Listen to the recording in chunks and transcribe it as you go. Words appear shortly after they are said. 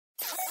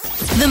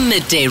The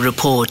Midday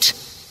Report.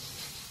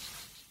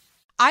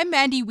 I'm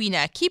Mandy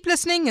Wiener. Keep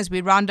listening as we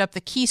round up the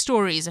key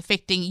stories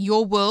affecting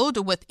your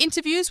world with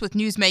interviews with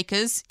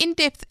newsmakers,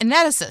 in-depth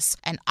analysis,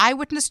 and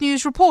eyewitness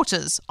news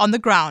reporters on the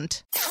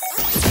ground.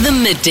 The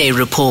Midday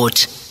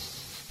Report. I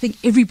think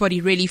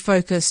everybody really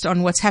focused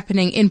on what's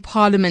happening in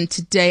Parliament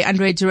today.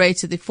 Andre de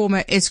Ruyter, the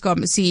former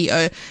Eskom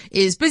CEO,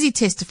 is busy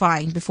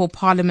testifying before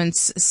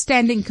Parliament's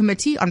Standing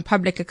Committee on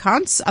Public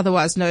Accounts,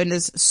 otherwise known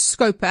as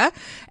SCOPA,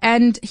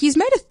 and he's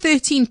made a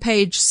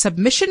 13-page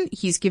submission.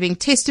 He's giving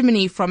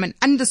testimony from an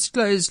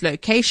undisclosed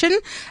location,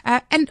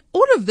 and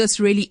all of this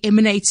really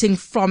emanating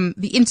from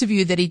the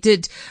interview that he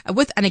did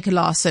with Annika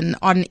Larsen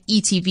on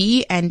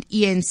ETV and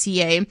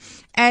ENCA.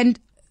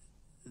 And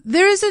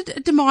there is a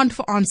demand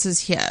for answers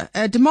here,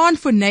 a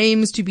demand for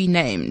names to be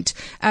named.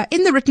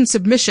 In the written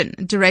submission,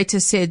 de Ruyter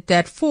said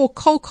that 4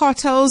 coal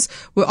cartels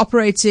were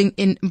operating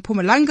in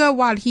Mpumalanga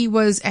while he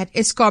was at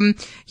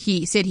Eskom.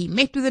 He said he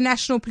met with the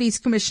National Police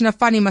Commissioner,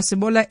 Fani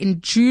Masemola,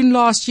 in June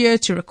last year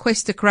to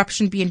request the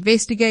corruption be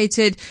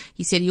investigated.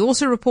 He said he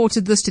also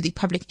reported this to the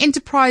Public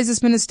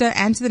Enterprises Minister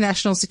and to the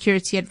National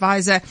Security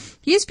Advisor.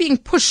 He is being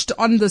pushed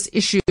on this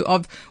issue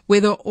of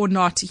whether or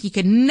not he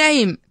can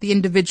name the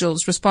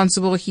individuals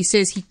responsible. He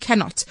says he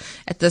cannot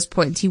at this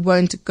point. He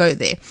won't go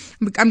there.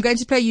 I'm going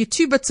to play you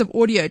 2 bits of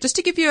audio just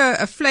to give you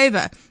a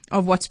flavour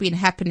of what's been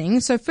happening.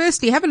 So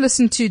firstly, have a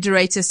listen to de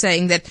Ruyter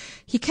saying that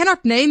he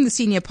cannot name the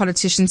senior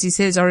politicians he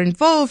says are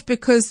involved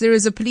because there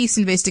is a police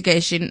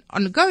investigation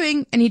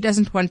ongoing and he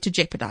doesn't want to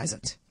jeopardise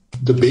it.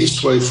 The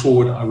best way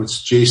forward, I would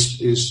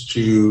suggest, is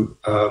to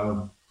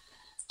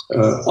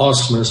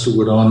ask Minister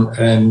Woodon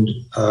and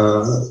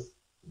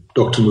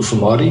Dr.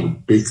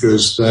 Mufamadi,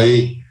 because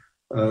they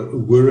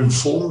were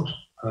informed.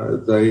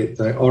 They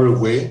are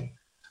aware.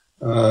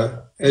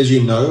 As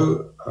you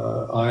know,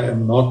 I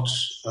am not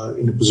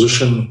in a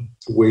position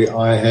where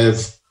I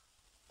have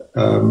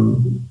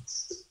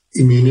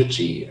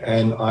immunity,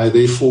 and I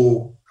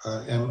therefore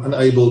am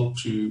unable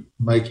to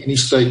make any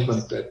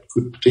statement that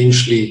could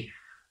potentially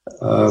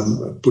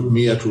put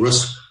me at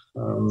risk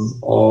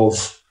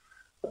of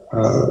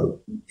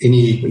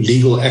any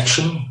legal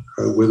action,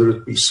 whether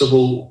it be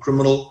civil or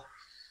criminal,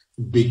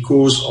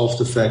 because of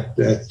the fact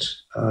that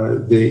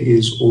there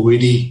is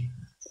already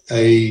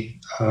a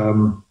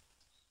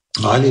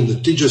highly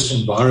litigious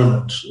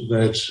environment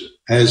that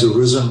has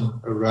arisen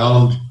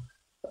around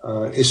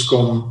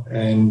Eskom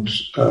and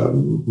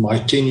my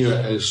tenure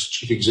as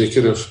chief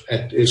executive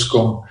at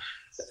Eskom,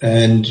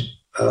 and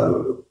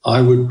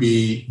I would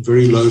be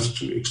very loath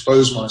to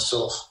expose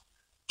myself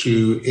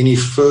to any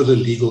further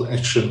legal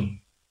action,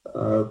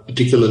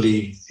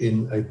 particularly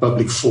in a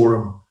public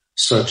forum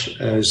such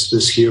as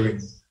this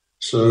hearing.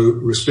 So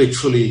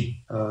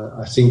respectfully,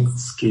 I think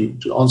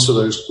to answer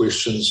those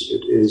questions,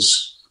 it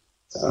is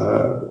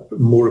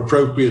more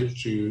appropriate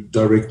to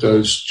direct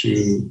those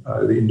to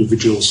the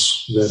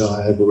individuals that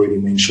I have already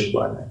mentioned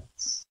by name.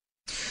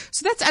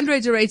 So that's Andre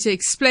de Ruyter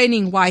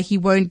explaining why he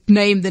won't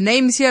name the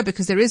names here,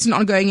 because there is an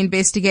ongoing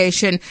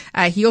investigation.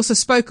 He also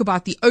spoke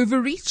about the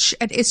overreach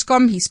at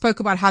Eskom. He spoke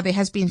about how there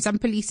has been some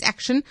police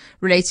action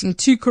relating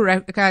to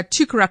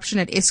corruption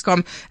at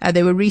Eskom.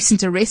 There were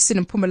recent arrests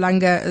in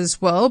Mpumalanga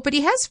as well. But he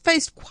has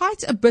faced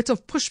quite a bit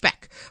of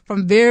pushback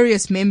from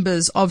various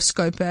members of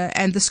SCOPA.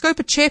 And the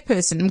SCOPA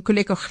chairperson,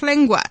 Mkhuleko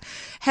Hlengwa,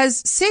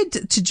 has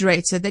said to de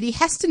Ruyter that he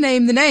has to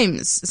name the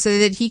names so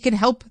that he can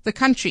help the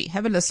country.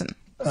 Have a listen.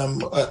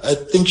 I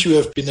think you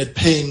have been at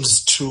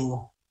pains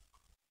to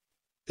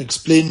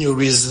explain your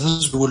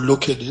reasons. We will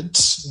look at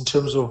it in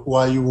terms of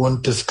why you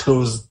won't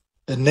disclose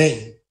a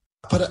name.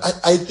 But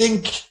I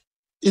think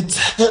it's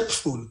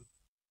helpful.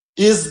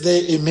 Is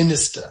there a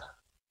minister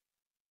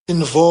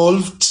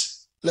involved?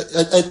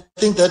 I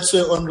think that's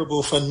where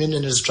Honorable Van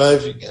Minen is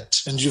driving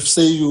at. And you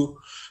say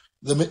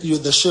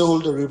the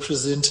shareholder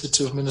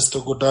representative, Minister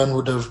Godan,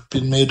 would have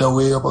been made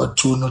aware about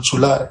June or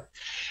July.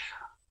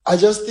 I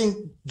just think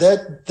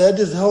that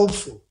is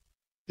helpful.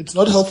 It's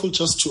not helpful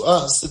just to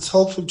us. It's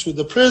helpful to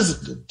the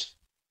president,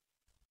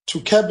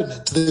 to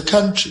cabinet, the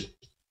country.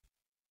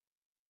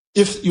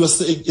 If you are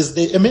saying, is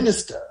there a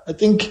minister? I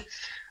don't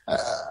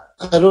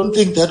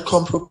think that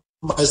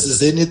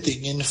compromises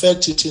anything. In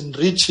fact, it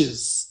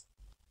enriches,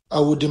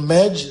 I would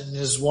imagine,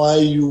 is why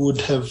you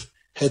would have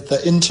had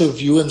the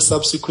interview and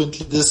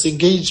subsequently this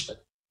engagement.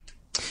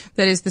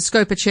 That is the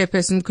SCOPA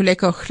chairperson,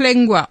 Mkhuleko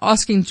Hlengwa,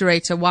 asking de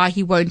Ruyter why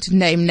he won't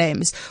name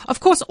names.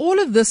 Of course, all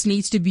of this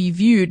needs to be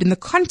viewed in the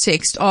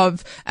context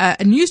of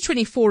a News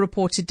 24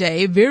 report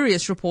today,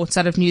 various reports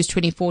out of News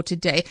 24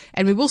 today,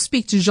 and we will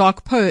speak to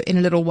Jacques Poe in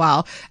a little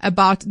while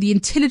about the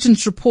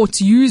intelligence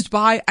reports used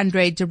by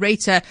Andre de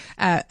Ruyter,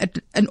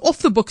 an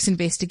off-the-books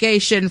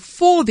investigation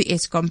for the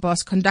Eskom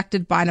boss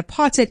conducted by an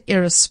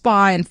apartheid-era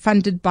spy and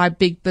funded by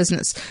big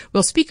business.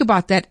 We'll speak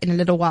about that in a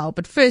little while.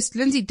 But first,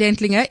 Lindsay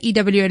Dentlinger,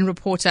 EWN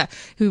reporter,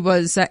 who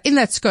was in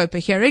that SCOPA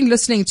hearing,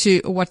 listening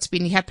to what's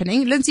been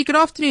happening. Lindsay, good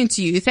afternoon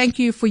to you. Thank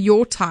you for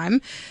your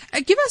time.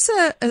 Give us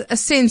a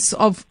sense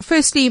of,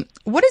 firstly,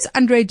 what is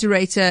Andre de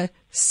Ruyter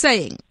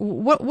saying?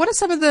 What are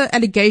some of the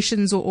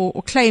allegations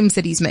or claims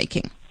that he's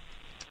making?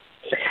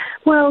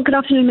 Well, good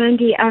afternoon,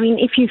 Mandy. I mean,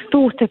 if you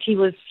thought that he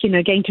was,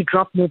 going to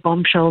drop more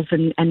bombshells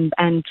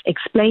and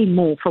explain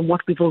more from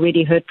what we've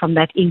already heard from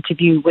that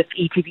interview with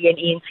ETV and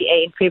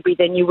ENCA in February,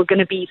 then you were going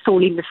to be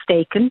sorely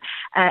mistaken.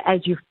 As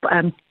you've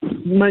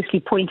mostly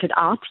pointed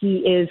out, he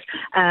is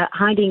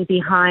hiding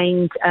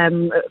behind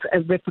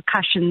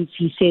repercussions,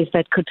 he says,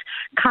 that could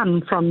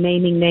come from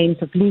naming names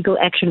of legal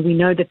action. We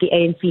know that the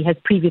ANC has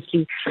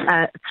previously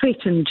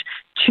threatened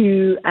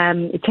to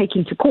take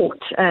him to court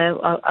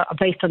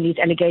based on these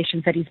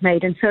allegations that he's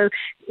made. And so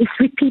it's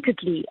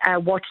repeatedly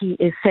what he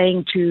is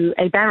saying to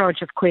a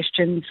barrage of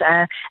questions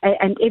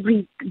and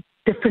every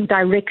different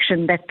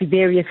direction that the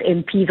various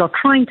MPs are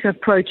trying to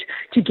approach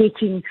to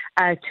getting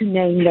to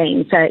name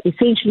names.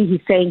 Essentially, he's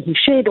saying he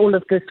shared all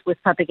of this with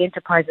Public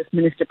Enterprises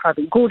Minister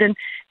Pravin Gordhan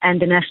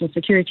and the National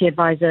Security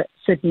Advisor,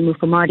 Sidney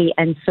Mufamadi.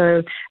 And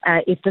so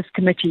if this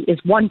committee is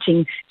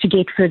wanting to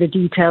get further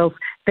details,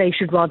 they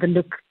should rather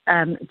look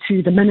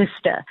to the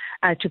minister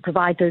to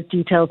provide those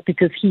details,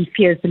 because he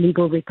fears the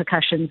legal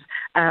repercussions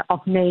of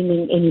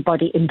naming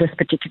anybody in this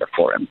particular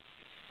forum.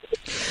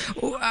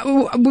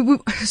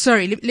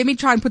 Sorry, let me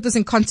try and put this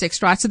in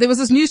context, right? So there was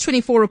this News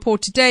 24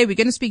 report today. We're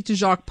going to speak to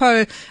Jacques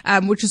Poe,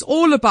 which is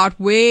all about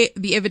where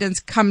the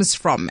evidence comes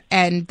from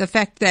and the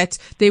fact that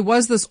there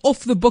was this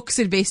off-the-books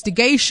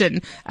investigation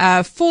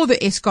for the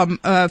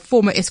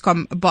former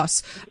Eskom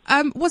boss.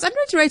 Was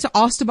Andre de Ruyter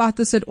asked about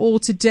this at all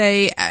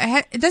today?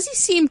 Does he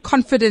seem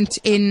confident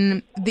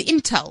in the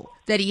intel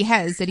that he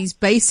has, that he's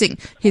basing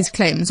his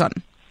claims on?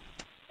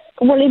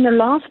 Well, in the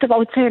last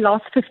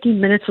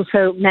 15 minutes or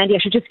so, Mandy, I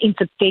should just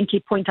incidentally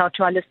point out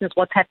to our listeners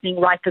what's happening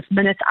right this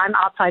minute. I'm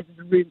outside of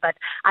the room, but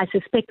I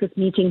suspect this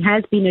meeting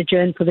has been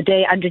adjourned for the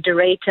day. Andre de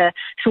Ruyter,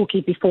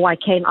 shortly before I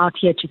came out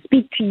here to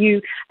speak to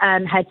you,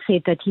 had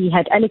said that he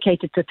had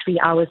allocated the 3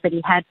 hours that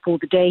he had for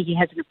the day. He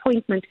has an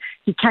appointment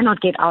he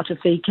cannot get out of,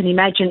 so you can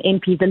imagine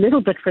MPs a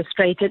little bit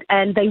frustrated,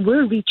 and they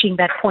were reaching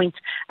that point.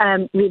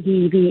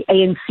 The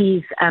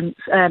ANC's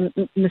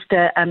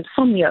Mr.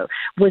 Somyo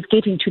was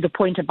getting to the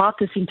point about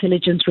this intelligence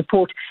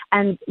report,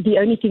 and the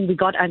only thing we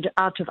got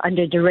out of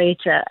Andre de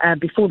Ruyter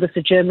before this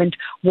adjournment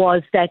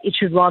was that it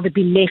should rather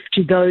be left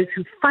to those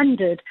who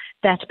funded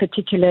that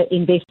particular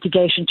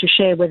investigation to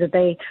share whether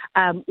they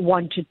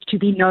wanted to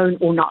be known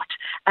or not.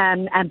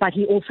 But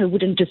he also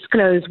wouldn't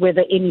disclose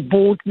whether any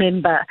board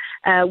member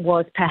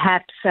was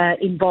perhaps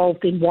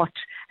involved in what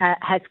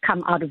has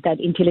come out of that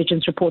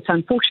intelligence report. So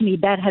unfortunately,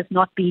 that has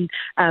not been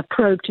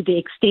probed to the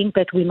extent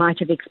that we might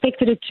have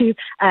expected it to.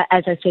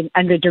 As I said,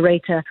 Andre de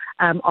Ruyter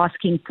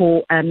asking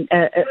for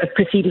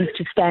proceedings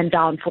to stand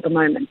down for the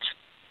moment.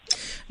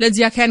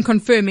 Lindsay, I can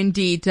confirm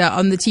indeed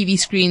on the TV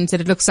screens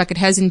that it looks like it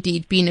has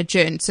indeed been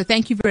adjourned. So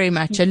thank you very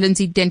much.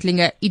 Lindsay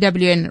Dentlinger,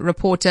 EWN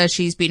reporter.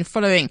 She's been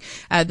following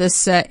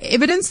this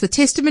evidence, the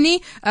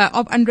testimony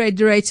of Andre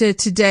de Ruyter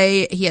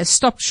today. He has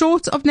stopped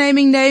short of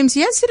naming names.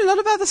 He has said a lot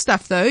of other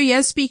stuff, though. He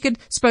has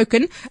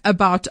spoken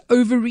about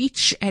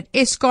overreach at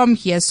Eskom.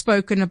 He has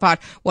spoken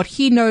about what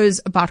he knows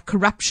about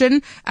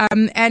corruption.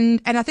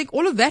 And I think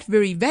all of that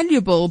very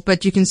valuable,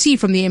 but you can see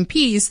from the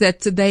MPs that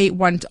they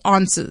want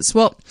answers.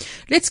 Well,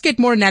 let's get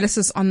more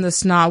analysis on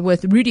this now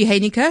with Rudy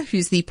Heineke,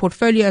 who's the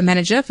portfolio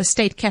manager for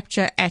state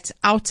capture at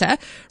Outer.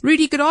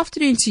 Rudy, good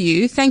afternoon to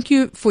you. Thank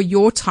you for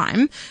your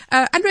time.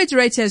 Andre de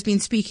Ruyter has been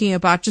speaking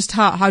about just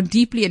how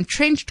deeply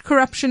entrenched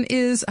corruption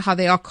is, how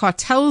there are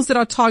cartels that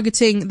are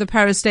targeting the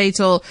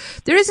parastatal.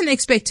 There is an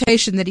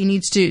expectation that he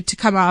needs to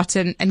come out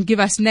and give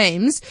us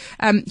names.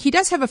 He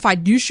does have a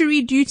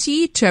fiduciary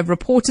duty to have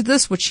reported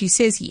this, which he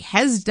says he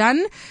has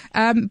done.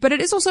 But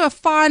it is also a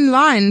fine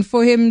line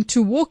for him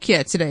to walk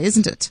here today,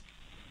 isn't it?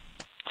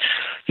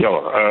 Yeah,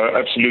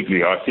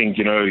 absolutely. I think,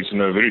 he's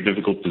in a very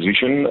difficult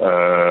position.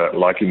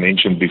 Like you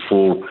mentioned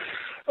before,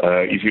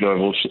 if you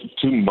divulge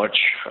too much,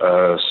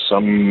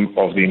 some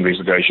of the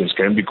investigations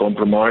can be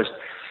compromised.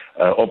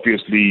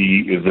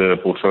 Obviously, the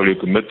portfolio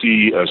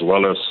committee, as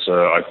well as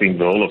I think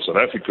the whole of South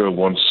Africa,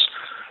 wants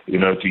to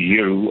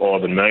hear who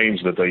are the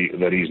names that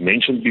he's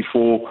mentioned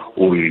before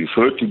or he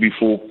referred to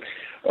before.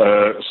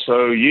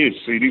 So yes,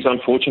 it is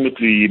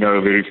unfortunately a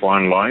very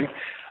fine line.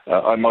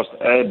 I must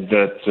add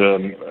that,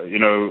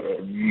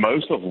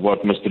 most of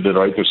what Mr. de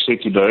Ruyter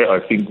said today, I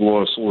think,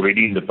 was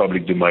already in the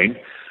public domain.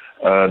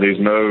 There's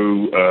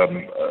no,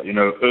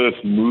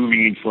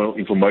 earth-moving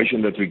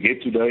information that we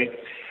get today.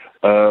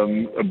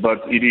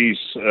 But it is,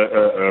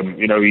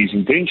 his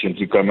intention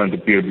to come and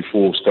appear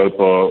before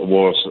Scopa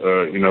was,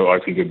 I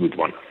think, a good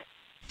one.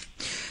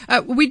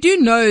 We do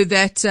know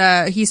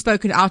that he's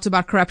spoken out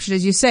about corruption.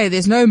 As you say,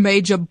 there's no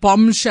major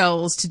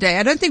bombshells today.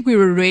 I don't think we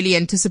were really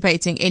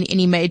anticipating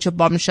any major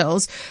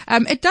bombshells.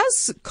 It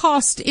does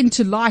cast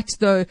into light,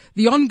 though,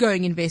 the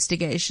ongoing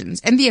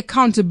investigations and the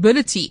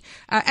accountability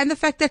and the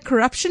fact that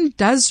corruption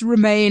does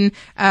remain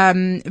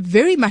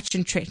very much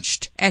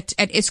entrenched at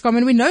Eskom,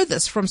 and we know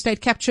this from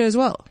state capture as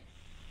well.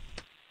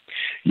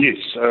 Yes,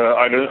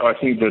 I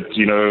think that,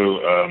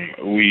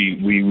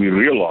 we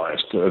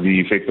realized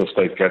the effect of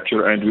state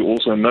capture, and we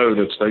also know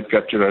that state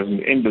capture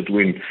hasn't ended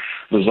when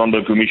the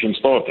Zondo Commission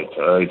started.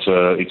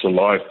 It's a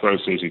live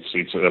process.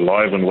 It's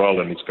alive and well,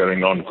 and it's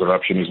going on.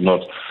 Corruption is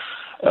not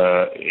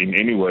in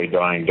any way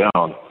dying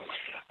down.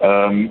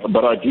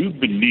 But I do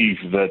believe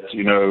that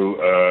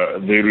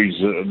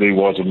there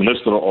was a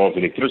Minister of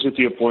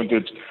Electricity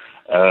appointed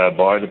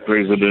by the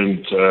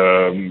President.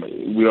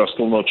 We are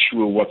still not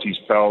sure what his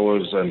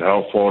powers and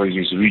how far is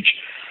his reach.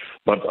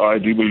 But I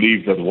do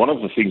believe that one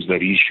of the things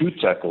that he should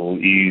tackle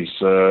is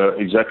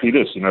exactly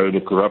this,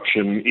 the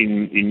corruption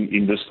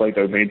in this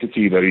state-owned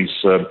entity that is,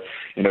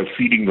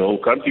 feeding the whole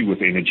country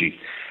with energy,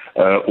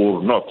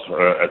 or not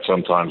at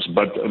some times.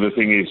 But the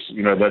thing is,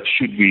 that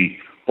should be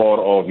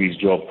part of his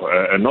job,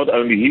 and not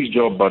only his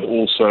job, but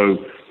also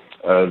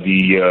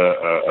the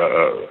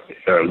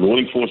law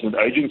enforcement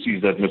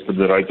agencies that Mr.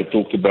 De Ruyter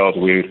talked about,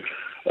 where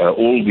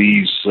all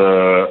these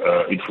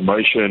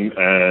information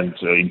and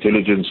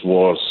intelligence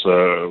was,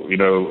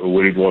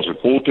 where it was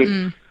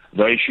reported.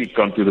 They should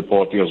come to the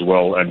party as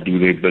well and do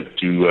their bit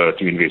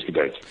to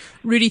investigate.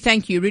 Rudy,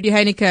 thank you. Rudy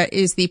Heineke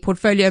is the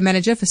portfolio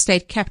manager for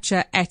state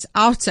capture at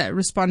Outer,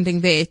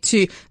 responding there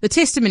to the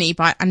testimony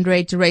by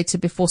Andre De Ruyter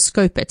before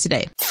Scopa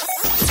today.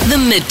 The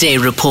Midday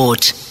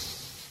Report.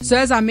 So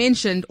as I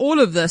mentioned, all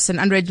of this and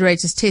Andre De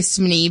Ruyter's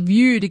testimony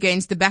viewed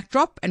against the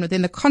backdrop and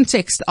within the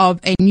context of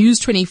a News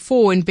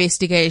 24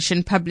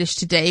 investigation published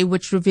today,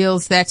 which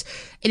reveals that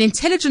an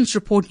intelligence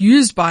report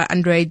used by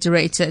Andre De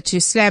Ruyter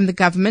to slam the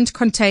government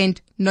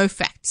contained no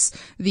facts.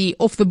 The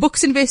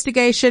off-the-books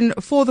investigation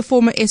for the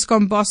former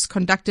Eskom boss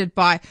conducted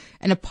by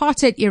an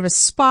apartheid-era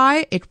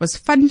spy. It was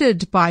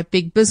funded by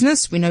big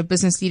business. We know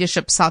Business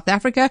Leadership South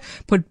Africa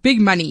put big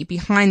money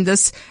behind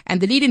this.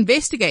 And the lead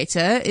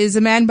investigator is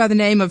a man by the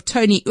name of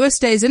Tony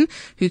Oosthuizen,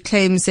 who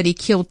claims that he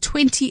killed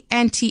 20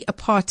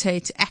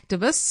 anti-apartheid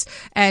activists.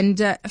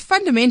 And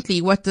fundamentally,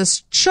 what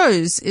this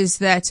shows is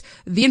that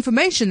the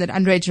information that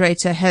Andre De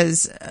Ruyter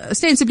has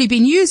ostensibly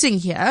been using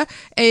here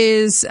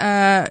is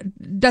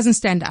doesn't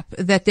stand up,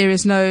 that there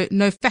is no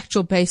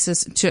factual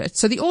basis to it.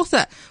 So the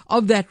author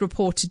of that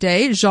report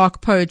today,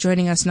 Jacques Poe,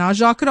 joining us now.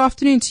 Jacques, good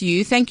afternoon to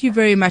you. Thank you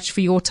very much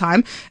for your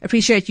time.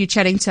 Appreciate you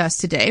chatting to us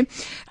today.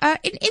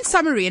 In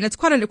summary, and it's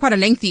quite a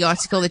lengthy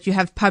article that you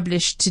have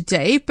published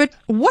today, but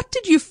what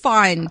did you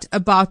find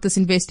about this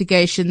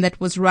investigation that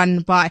was run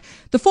by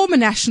the former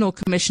National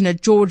Commissioner,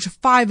 George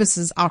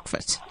Fives's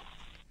outfit?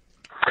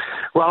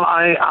 Well,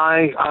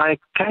 I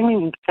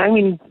came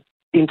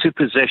into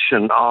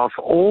possession of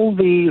all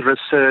the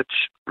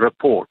research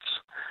reports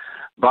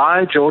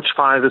by George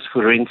Fives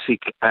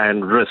Forensic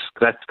and Risk.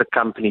 That's the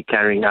company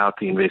carrying out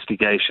the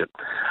investigation.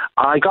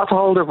 I got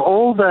hold of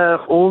all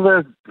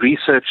the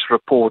research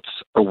reports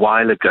a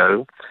while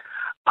ago.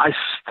 I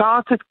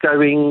started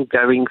going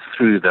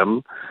through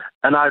them,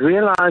 and I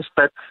realized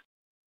that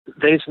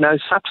there's no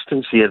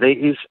substance here. There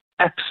is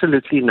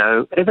absolutely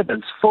no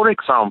evidence. For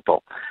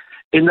example,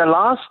 in the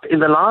last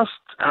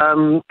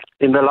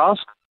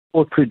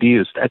report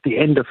produced at the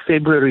end of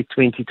February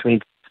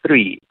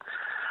 2023,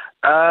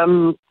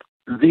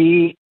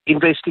 the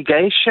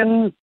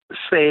investigation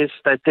says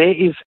that there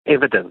is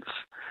evidence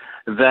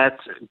that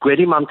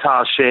Gwedi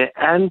Montashe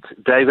and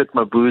David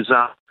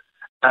Mabuza,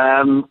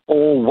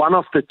 or one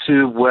of the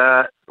two,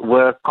 were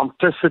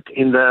complicit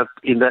in the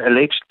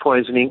alleged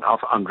poisoning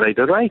of Andre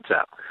De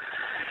Ruyter.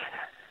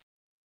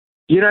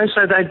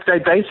 So they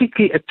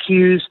basically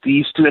accuse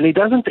these two, and it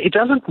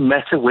doesn't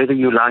matter whether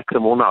you like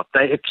them or not.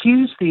 They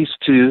accuse these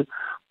two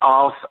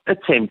of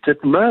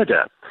attempted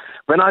murder.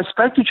 When I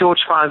spoke to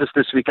George Fives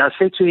this week, I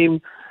said to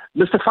him,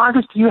 Mr.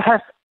 Fives, do you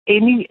have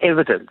any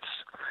evidence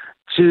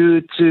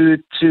to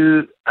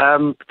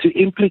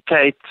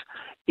implicate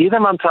either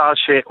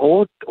Montashe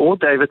or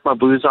David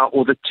Mabuza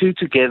or the two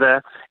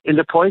together in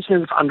the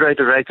poisoning of Andre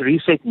De Ruyter? He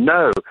said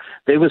no.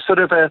 There was sort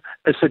of a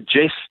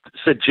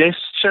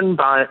suggestion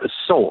by a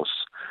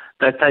source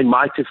that they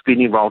might have been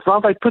involved.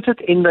 Well, they put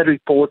it in the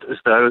report as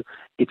though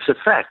it's a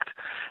fact.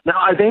 Now,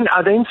 I then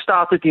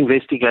started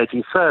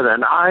investigating further,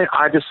 and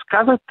I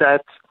discovered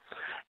that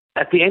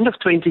at the end of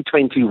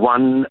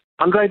 2021,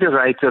 Andre De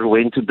Ruyter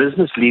went to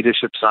Business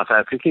Leadership South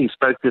Africa. He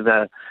spoke to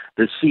the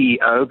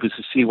CEO,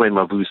 Busisiwe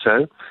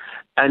Mabuso,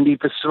 and he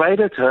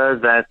persuaded her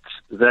that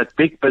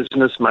big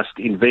business must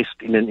invest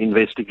in an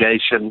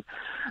investigation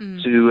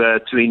to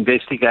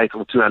investigate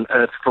or to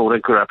unearth fraud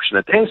and corruption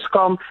at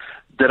Eskom.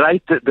 The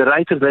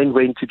Ruyter then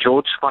went to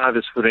George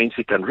Fives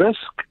Forensic and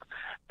Risk,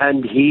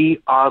 and he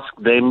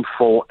asked them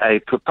for a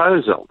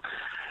proposal.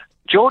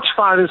 George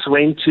Fives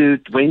went to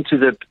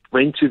the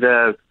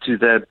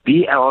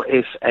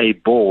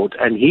BLSA board,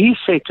 and he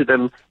said to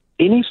them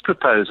in his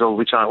proposal,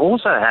 which I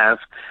also have,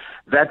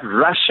 that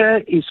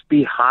Russia is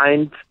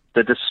behind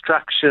the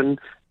destruction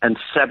and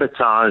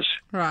sabotage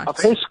of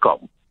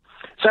Eskom.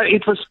 So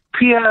it was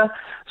pure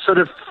sort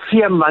of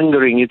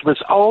fear-mongering. It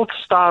was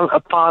old-style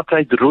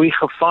apartheid, rooi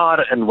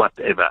gevaar and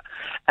whatever.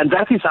 And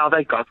that is how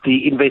they got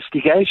the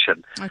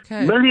investigation.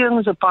 Okay.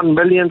 Millions upon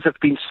millions have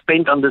been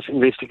spent on this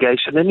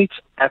investigation, and it's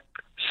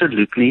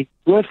absolutely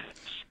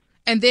worthless.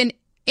 And then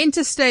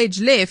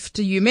Interstage left,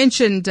 you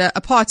mentioned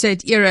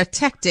apartheid-era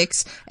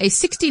tactics. A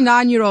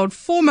 69-year-old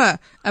former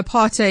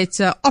apartheid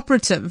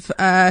operative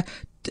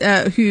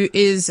who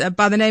is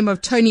by the name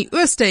of Tony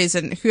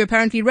Oosthuizen, who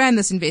apparently ran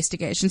this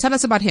investigation. Tell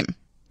us about him.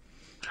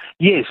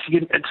 Yes,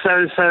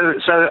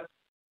 so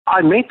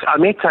I met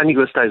Tony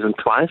Oosthuizen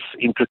twice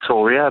in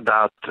Pretoria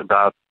about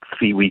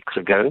 3 weeks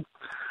ago.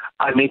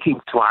 I met him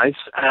twice,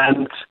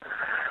 and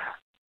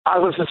I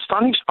was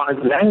astonished by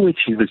the language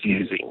he was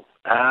using.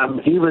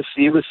 He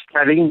was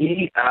telling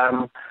me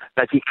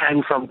that he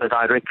came from the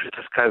Directorate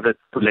of Covert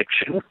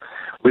Collection,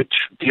 which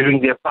during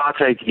the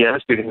apartheid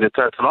years, during the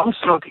total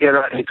onslaught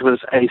era, it was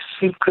a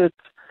secret,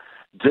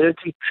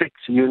 dirty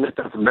tricks unit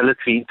of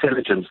military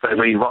intelligence. They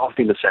were involved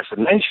in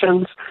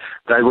assassinations.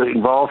 They were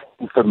involved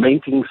in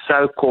fomenting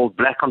so-called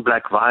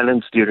black-on-black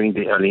violence during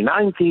the early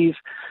 90s.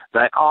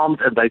 They armed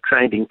and they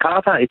trained in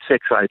Kava,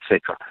 etc.,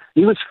 etc.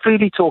 He was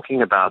freely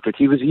talking about it.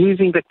 He was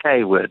using the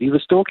K word. He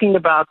was talking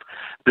about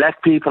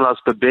black people as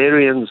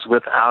barbarians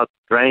without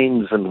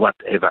brains and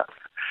whatever.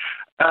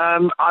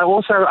 I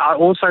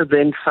also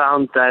then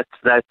found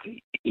that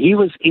he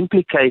was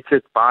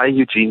implicated by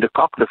Eugene de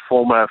Kock, the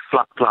former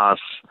Flak class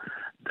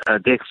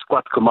death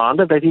squad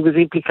commander, that he was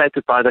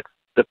implicated by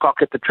the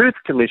Kock at the Truth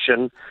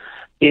Commission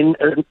in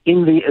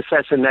the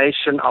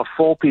assassination of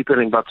 4 people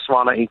in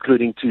Botswana,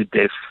 including 2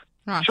 deaf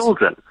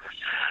children.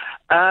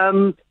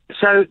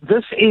 So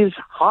this is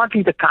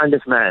hardly the kind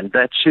of man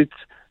that should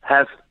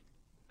have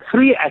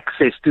free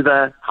access to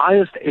the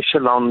highest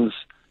echelons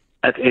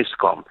at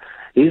Eskom.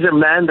 He's a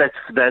man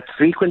that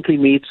frequently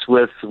meets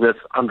with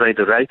Andre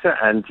de Ruyter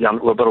and Jan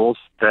Oberholz,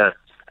 the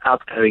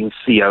outgoing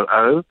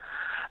COO.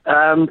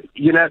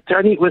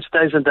 Tony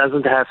Oosthuizen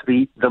doesn't have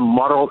the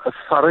moral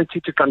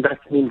authority to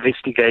conduct an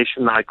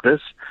investigation like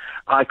this.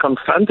 I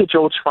confronted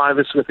George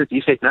Fivers with it.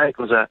 He said, no,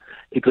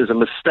 it was a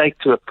mistake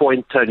to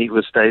appoint Tony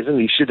Oosthuizen.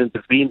 He shouldn't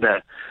have been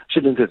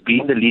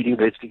the lead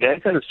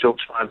investigator. As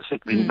George Fivers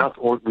said, we're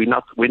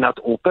not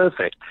all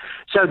perfect.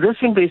 So this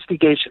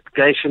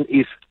investigation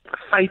is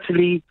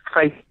fatally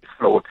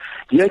flawed.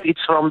 Yet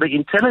it's from the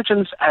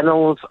intelligence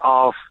annals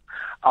of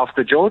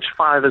the George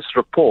Fivers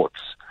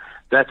reports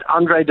that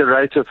Andre de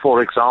Ruyter,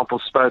 for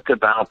example, spoke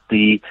about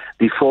the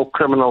 4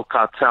 criminal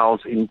cartels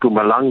in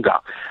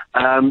Mpumalanga,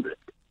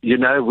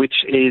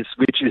 which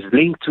is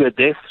linked to a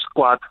death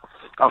squad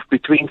of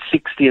between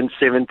 60 and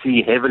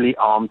 70 heavily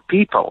armed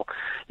people.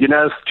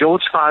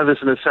 George Fivers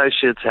and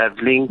Associates have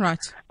linked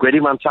Gwedi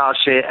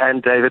Mantashe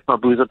and David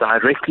Mabuza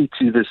directly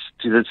to this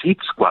hit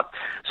squad.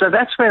 So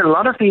that's where a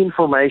lot of the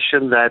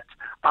information that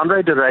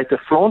Andre de Ruyter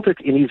flaunted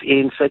in his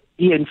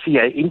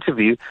ENCA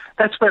interview,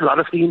 that's where a lot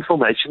of the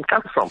information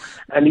comes from.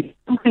 And it's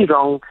simply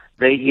wrong.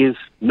 There is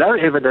no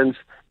evidence.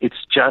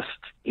 It's just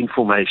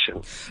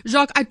information.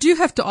 Jacques, I do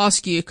have to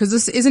ask you, because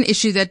this is an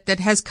issue that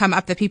has come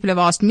up, that people have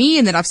asked me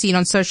and that I've seen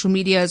on social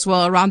media as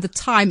well, around the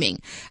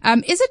timing.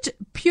 Is it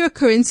pure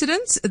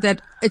coincidence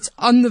that it's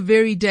on the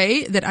very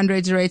day that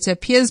Andre de Ruyter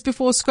appears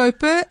before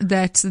Scopa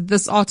that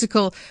this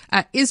article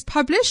is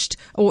published?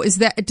 Or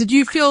did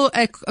you feel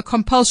a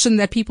compulsion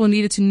that people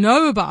needed to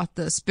know about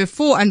this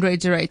before Andre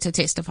de Ruyter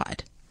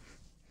testified?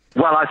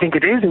 Well, I think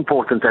it is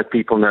important that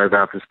people know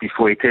about this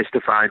before he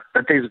testified,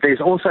 but there's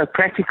also a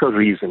practical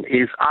reason.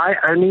 Is I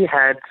only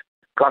had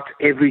got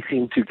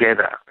everything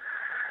together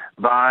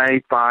by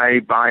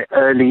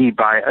early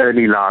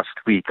last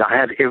week. I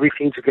had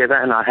everything together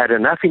and I had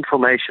enough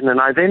information,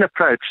 and I then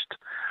approached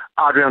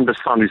Adrian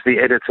Besson, who's the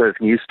editor of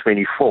News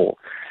 24,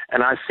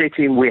 and I said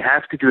to him, we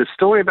have to do a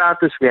story about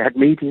this. We had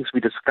meetings,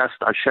 we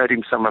discussed. I showed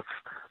him some of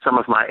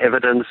my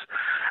evidence.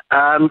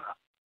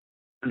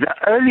 The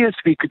earliest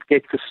we could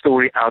get the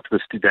story out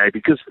was today,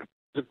 because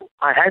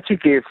I had to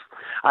give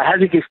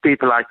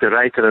people like the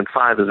Ruyter and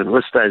Fivers and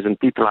Oosthuizen and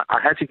people.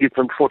 I had to give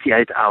them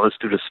 48 hours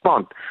to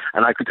respond,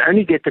 and I could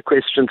only get the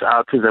questions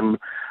out to them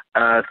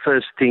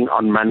first thing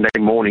on Monday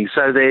morning.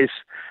 So there's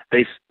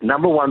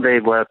number one,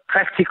 there were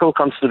practical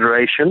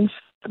considerations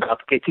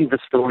about getting the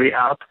story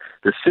out.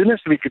 The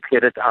soonest we could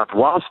get it out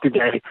was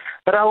today,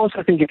 but I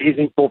also think it is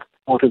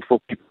important for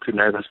people to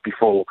know this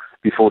before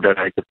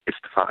they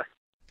testify.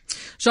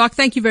 Jacques,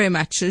 thank you very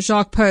much.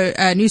 Jacques Poe,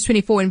 News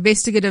 24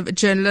 investigative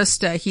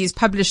journalist. He's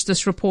published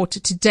this report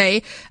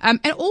today, and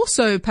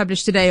also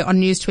published today on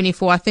News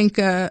 24, I think,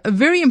 a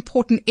very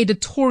important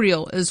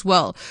editorial as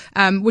well,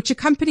 which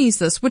accompanies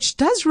this, which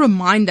does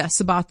remind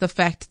us about the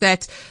fact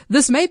that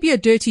this may be a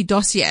dirty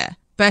dossier,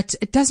 but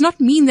it does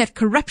not mean that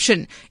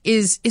corruption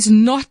is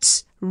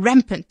not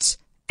rampant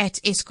at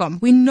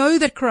Eskom. We know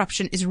that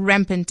corruption is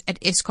rampant at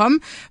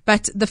Eskom,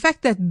 but the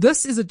fact that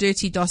this is a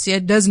dirty dossier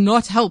does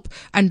not help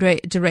Andre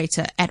de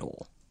Ruyter at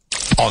all.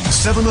 On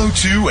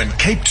 702 and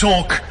Cape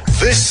Talk,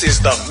 this is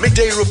the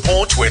Midday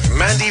Report with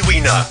Mandy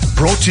Wiener.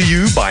 Brought to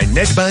you by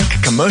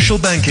Nedbank Commercial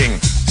Banking.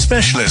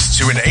 Specialists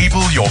who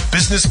enable your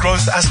business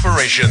growth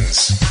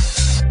aspirations.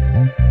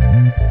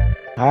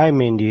 Hi,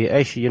 Mandy.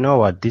 Actually, you know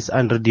what? This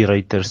Andre de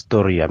Ruyter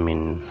story,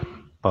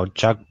 about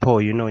Jacques Poe,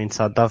 in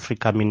South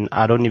Africa,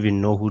 I don't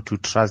even know who to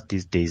trust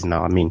these days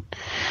now.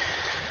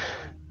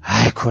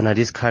 Connor,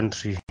 this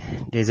country,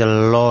 there's a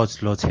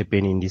lot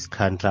happening in this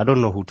country. I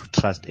don't know who to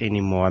trust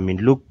anymore. I mean,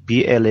 look,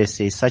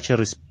 BLSA is such a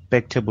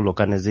respectable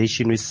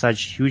organization with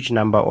such huge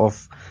number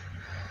of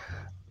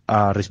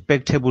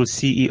respectable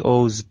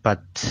CEOs,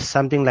 but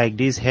something like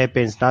this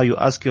happens. Now you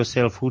ask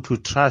yourself who to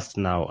trust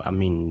now. I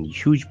mean,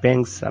 huge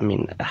banks, I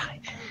mean,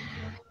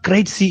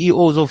 great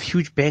CEOs of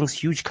huge banks,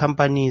 huge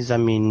companies. I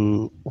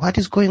mean, what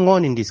is going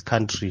on in this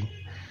country?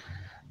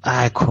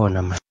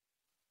 Connor, man.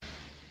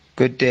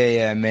 Good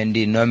day,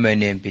 Mandy,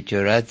 Norman and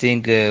Peter. I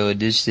think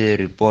this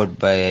report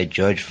by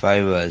George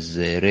Fivers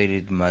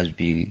really must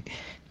be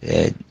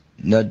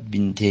not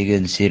been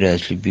taken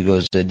seriously,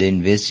 because the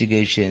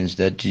investigations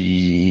that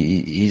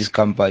his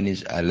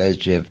companies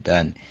alleged to have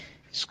done,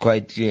 it's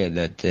quite clear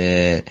that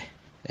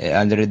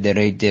Andre de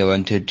Ruyter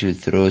wanted to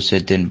throw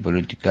certain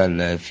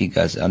political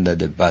figures under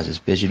the bus,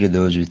 especially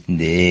those within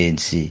the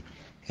ANC,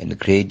 and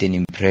create an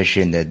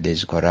impression that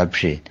there's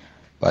corruption.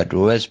 But the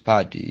worst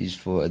part is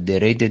for de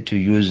Ruyter to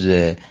use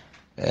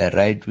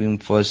right-wing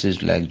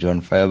forces like John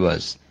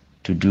Fivers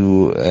to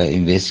do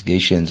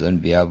investigations on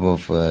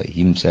behalf of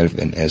himself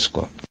and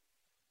Eskom.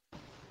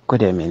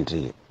 Good day,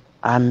 Mandy.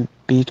 I'm a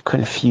bit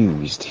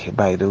confused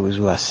by those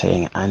who are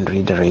saying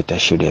Andre de Ruyter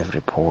should have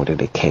reported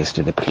the case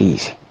to the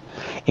police,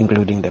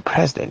 including the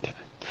president.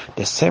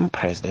 The same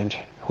president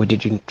who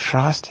didn't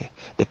trust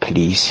the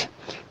police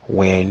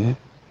when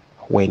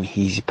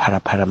his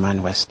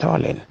Paraman was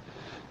stolen.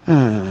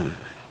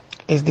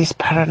 Is this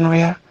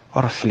paranoia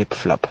or a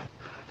flip-flop?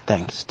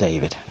 Thanks,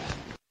 David.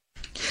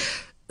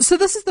 So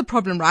this is the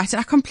problem, right?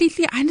 I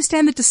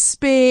understand the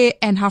despair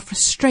and how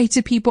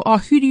frustrated people are.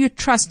 Who do you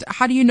trust?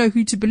 How do you know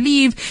who to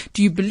believe?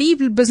 Do you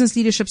believe business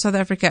leadership South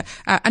Africa?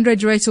 Andre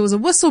de Ruyter was a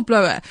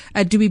whistleblower.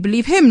 Do we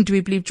believe him? Do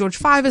we believe George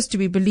Fivers? Do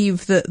we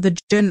believe the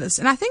journalists?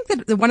 And I think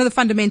that one of the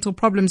fundamental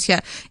problems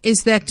here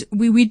is that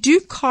we do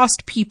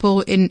cast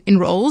people in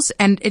roles,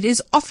 and it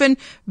is often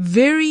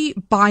very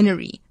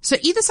binary. So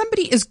either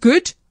somebody is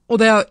good or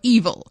they are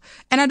evil.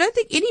 And I don't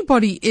think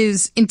anybody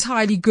is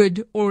entirely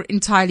good or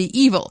entirely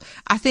evil.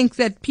 I think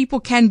that people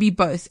can be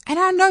both. And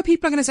I know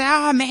people are going to say,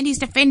 Mandy's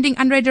defending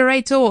Andre de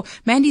Ruyter, or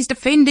Mandy's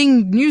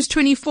defending News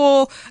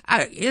 24,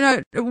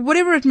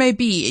 whatever it may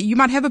be. You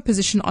might have a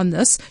position on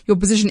this. Your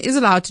position is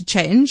allowed to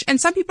change.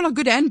 And some people are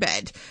good and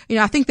bad.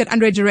 I think that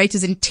Andre de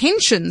Ruyter's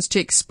intentions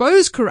to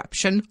expose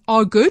corruption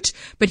are good,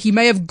 but he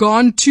may have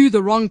gone to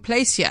the wrong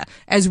place here,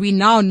 as we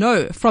now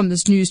know from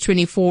this News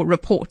 24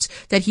 report,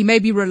 that he may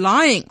be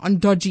relying on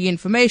dodgy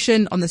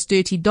information, on this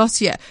dirty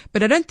dossier,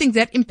 but I don't think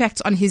that impacts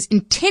on his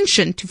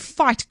intention to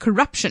fight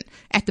corruption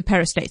at the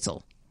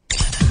parastatal.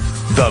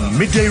 The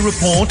Midday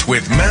Report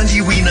with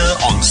Mandy Wiener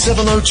on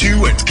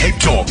 702 and Cape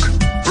Talk.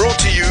 Brought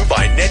to you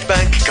by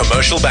Nedbank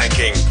Commercial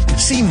Banking.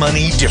 See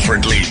money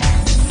differently.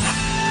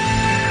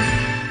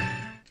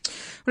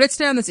 Let's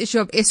stay on this issue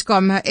of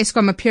Eskom.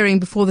 Eskom appearing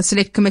before the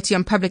Select Committee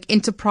on Public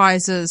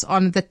Enterprises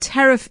on the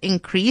tariff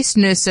increase.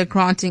 NERSA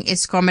granting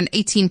Eskom an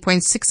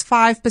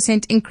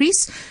 18.65%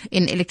 increase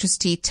in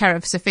electricity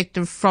tariffs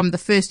effective from the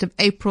 1st of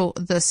April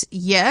this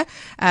year.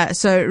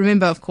 So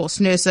remember, of course,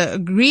 NERSA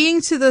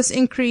agreeing to this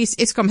increase.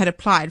 Eskom had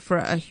applied for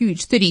a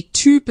huge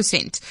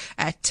 32%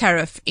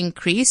 tariff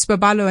increase.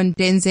 Babalo and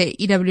Denze,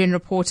 EWN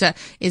reporter,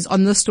 is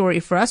on this story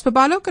for us.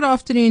 Babalo, good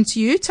afternoon to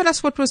you. Tell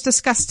us what was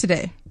discussed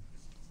today.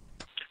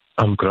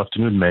 Good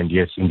afternoon, man.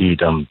 Yes, indeed.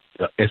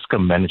 The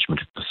Eskom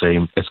management, the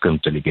same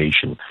Eskom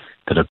delegation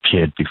that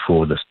appeared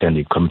before the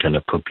Standing Committee on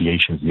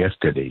Appropriations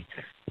yesterday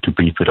to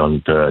brief it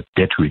on the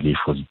debt relief,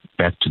 was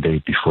back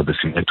today before the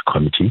Select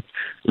Committee,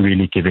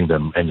 really giving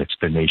them an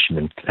explanation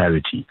and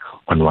clarity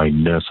on why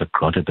NERSA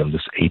granted them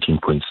this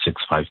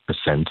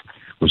 18.65%,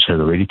 which has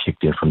already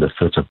kicked in from the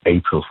 1st of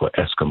April for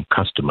Eskom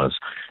customers,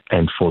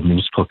 and for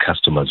municipal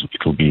customers,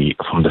 it will be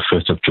from the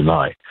 1st of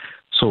July.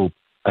 So,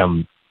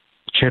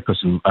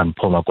 Chairperson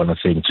Paul Makwana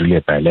saying it's really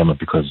a dilemma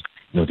because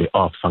they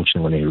are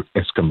functioning on a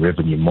Eskom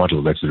revenue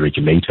model that's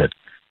regulated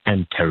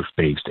and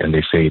tariff-based, and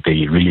they say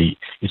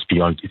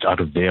it's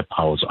out of their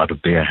powers, out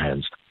of their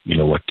hands,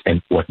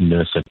 what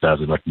NERSA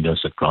does and what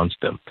NERSA grants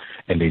them.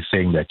 And they're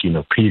saying that,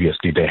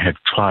 previously they had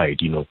tried,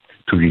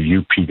 to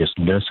review previous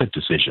NERSA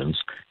decisions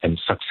and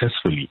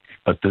successfully,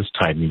 but this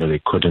time,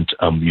 they couldn't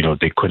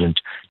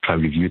try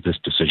to review this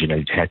decision,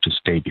 and it had to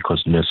stay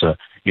because NERSA,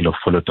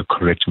 followed the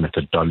correct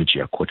methodology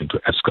according to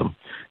Eskom.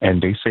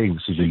 And they're saying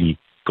this is really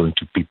going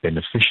to be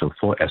beneficial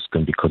for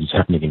Eskom because it's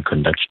happening in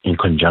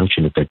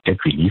conjunction with the debt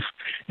relief,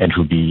 and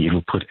it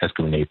will put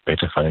Eskom in a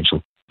better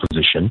financial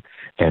position.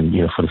 And,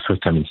 for the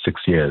first time in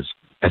 6 years,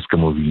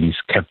 Eskom will release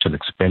capital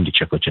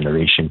expenditure for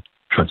generation,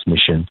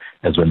 transmission,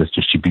 as well as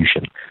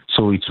distribution.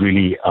 So it's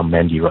really,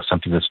 Mandy,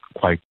 something that's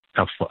quite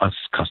tough for us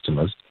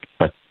customers,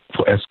 but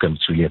for Eskom,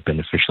 it's really a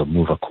beneficial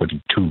move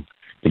according to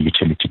the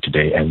utility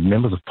today. And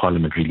members of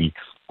Parliament really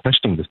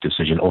questioning this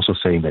decision, also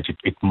saying that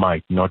it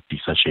might not be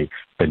such a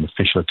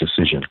beneficial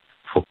decision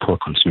for poor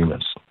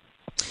consumers.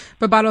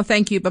 Babalo,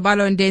 thank you.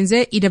 Babalo and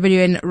Denze,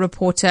 EWN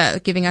reporter,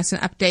 giving us an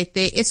update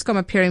there. Eskom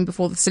appearing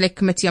before the Select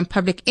Committee on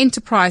Public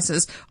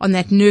Enterprises on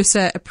that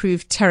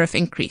NERSA-approved tariff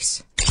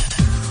increase.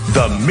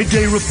 The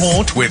Midday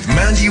Report with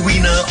Mandy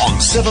Wiener on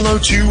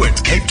 702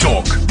 and Cape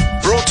Talk.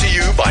 Brought to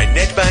you by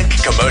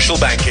Nedbank Commercial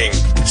Banking.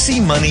 See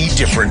money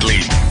differently.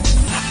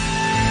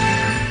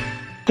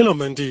 Hello,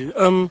 Mandy.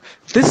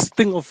 This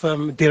thing of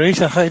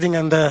Deresa hiding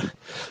under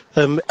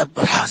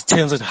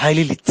terms of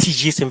highly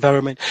litigious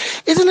environment,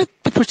 isn't it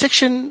the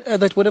protection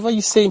that whatever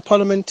you say in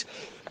Parliament,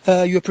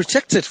 you're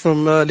protected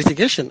from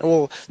litigation?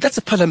 Or that's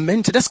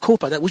that's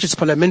COPA, which is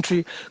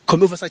Parliamentary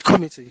Oversight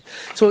Committee.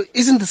 So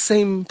isn't the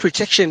same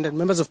protection that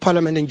members of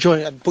Parliament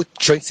enjoy at both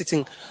joint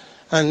sitting,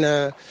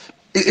 and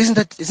isn't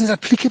that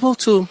applicable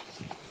to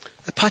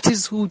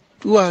parties who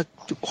are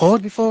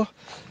called before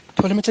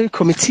Parliamentary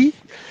Committee?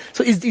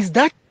 So is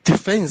that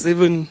defense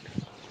even,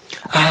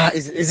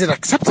 is it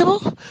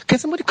acceptable? Can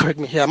somebody correct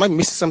me here? I might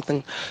miss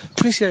something.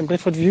 Please here in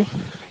Bedford View.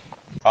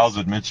 How's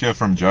it, Mitch here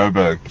from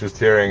Joburg? Just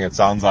hearing it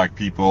sounds like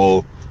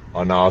people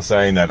are now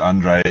saying that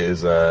Andre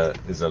is a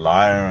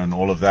liar and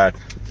all of that.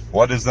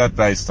 What is that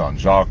based on?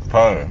 Jacques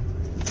Poe.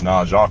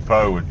 Now, Jacques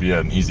Poe would be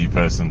an easy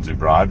person to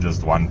bribe,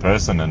 just one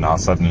person, and now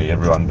suddenly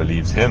everyone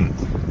believes him.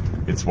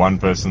 It's one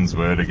person's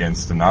word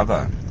against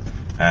another.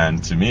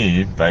 And to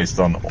me, based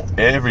on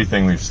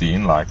everything we've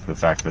seen, like the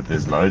fact that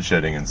there's load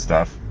shedding and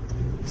stuff,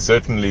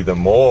 certainly the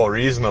more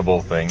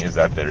reasonable thing is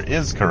that there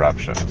is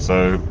corruption.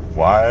 So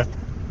why?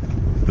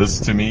 This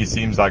to me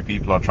seems like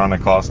people are trying to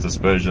cast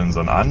aspersions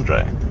on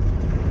Andre.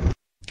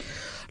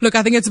 Look,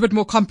 I think it's a bit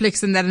more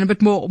complex than that and a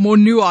bit more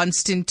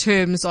nuanced in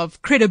terms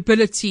of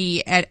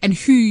credibility and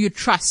who you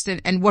trust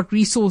and what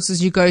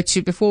resources you go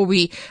to before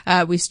we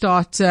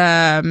start,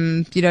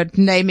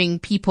 naming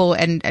people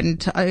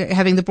and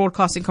having the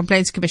Broadcasting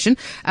Complaints Commission,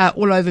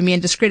 all over me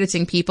and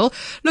discrediting people.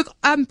 Look,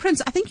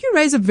 Prince, I think you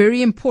raise a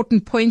very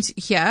important point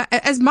here.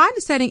 As my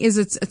understanding is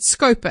it's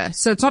SCOPA.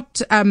 So it's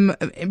not,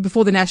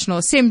 before the National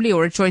Assembly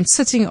or a joint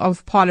sitting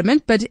of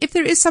Parliament. But if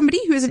there is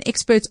somebody who is an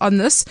expert on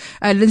this,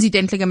 Lindsay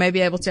Dentlinger may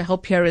be able to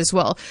help here as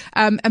well.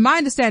 And my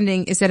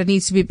understanding is that it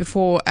needs to be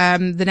before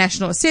the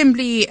National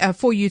Assembly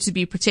for you to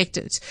be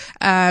protected.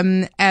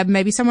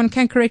 Maybe someone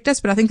can correct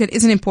us, but I think that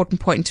is an important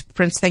point.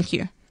 Prince, thank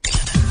you.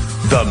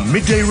 The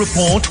Midday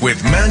Report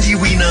with Mandy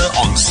Wiener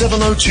on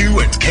 702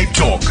 and Cape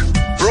Talk.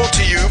 Brought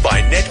to you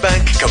by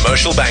Nedbank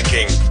Commercial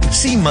Banking.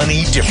 See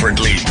money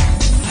differently.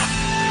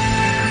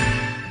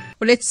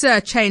 Well, let's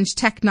change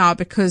tack now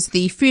because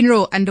the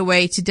funeral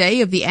underway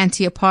today of the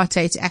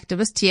anti-apartheid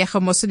activist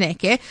Tiego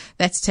Moseneke,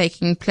 that's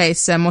taking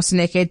place.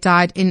 Moseneke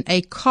died in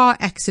a car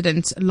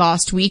accident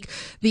last week.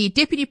 The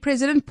Deputy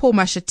President, Paul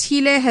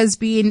Mashatile, has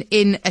been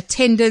in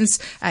attendance.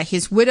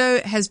 His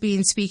widow has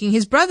been speaking.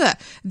 His brother,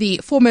 the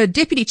former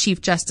Deputy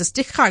Chief Justice,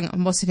 Dikgang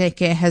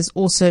Moseneke, has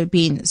also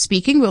been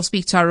speaking. We'll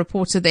speak to our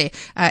reporter there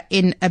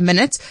in a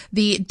minute.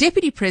 The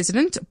Deputy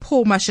President,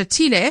 Paul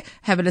Mashatile,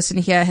 have a listen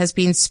here, has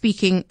been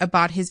speaking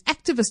about his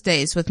activist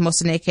days with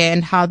Moseneke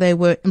and how they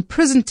were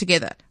imprisoned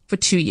together for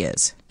 2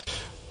 years.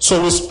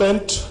 So we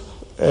spent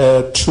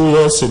 2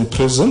 years in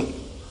prison,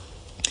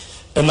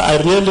 and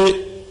I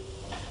really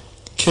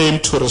came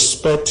to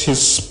respect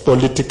his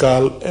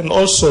political and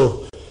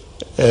also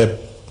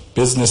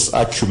business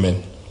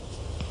acumen.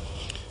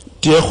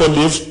 Tiego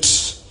lived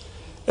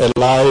a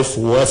life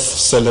worth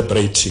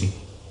celebrating.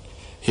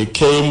 He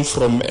came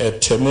from a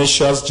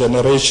tenacious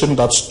generation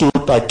that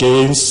stood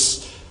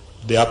against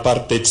the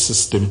apartheid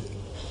system.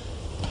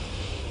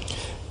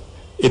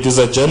 It is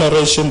a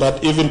generation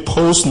that even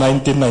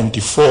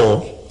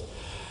post-1994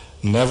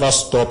 never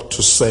stopped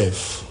to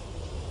serve.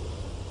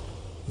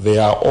 They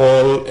are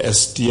all,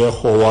 as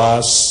Tiego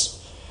was,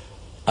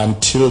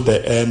 until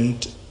the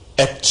end,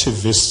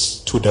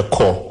 activists to the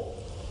core.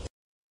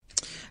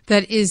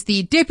 That is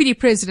the Deputy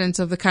President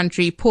of the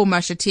country, Paul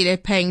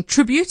Mashatile, paying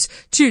tribute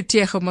to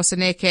Tiego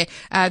Moseneke.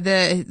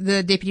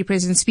 The Deputy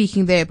President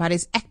speaking there about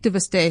his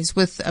activist days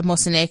with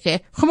Moseneke.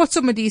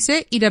 Khomotso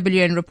Modise,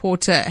 EWN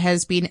reporter,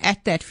 has been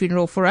at that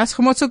funeral for us.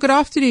 Khomotso, good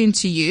afternoon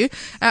to you.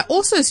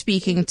 Also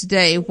speaking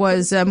today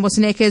was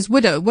Moseneke's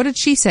widow. What did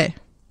she say?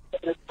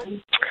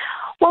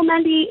 Well,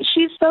 Mandy,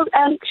 she's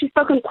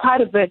spoken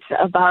quite a bit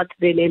about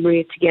their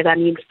memory together. I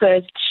mean,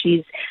 first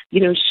she's,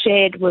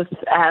 shared with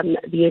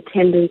the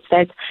attendants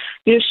that,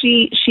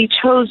 she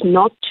chose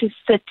not to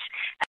sit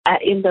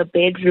in the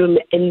bedroom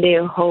in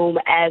their home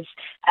as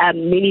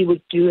many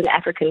would do in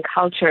African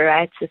culture,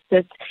 right? To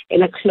sit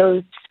in a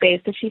closed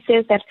space. So she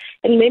says that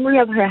in memory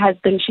of her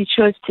husband, she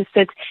chose to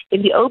sit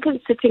in the open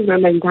sitting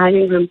room and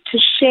dining room to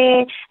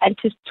share and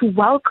to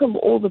welcome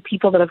all the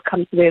people that have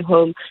come to their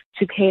home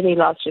to pay their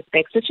last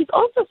respects. So she's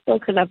also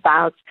spoken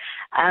about,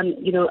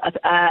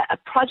 a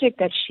project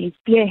that she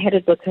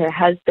spearheaded with her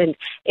husband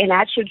in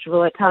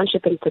Atteridgeville, a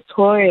township in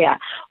Pretoria,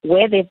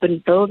 where they've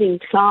been building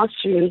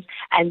classrooms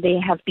and they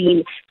have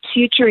been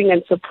tutoring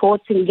and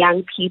supporting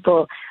young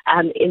people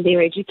in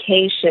their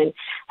education.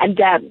 And,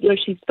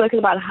 she's spoken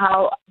about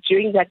how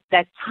during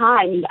that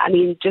time, I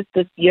mean, just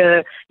this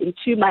year, in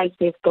 2 months,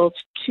 they've built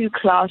 2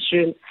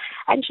 classrooms.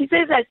 And she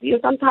says that,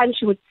 sometimes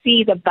she would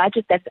see the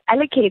budget that's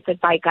allocated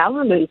by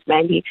government,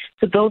 Mandy,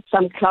 to build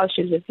some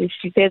classrooms.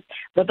 She says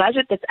the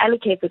budget that's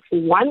allocated for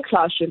 1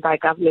 classroom by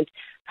government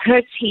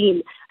her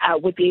team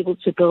would be able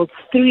to build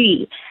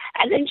 3.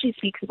 And then she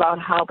speaks about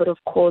how, but of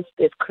course,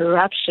 there's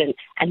corruption,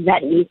 and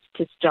that needs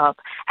to stop.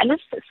 And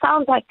this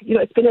sounds like,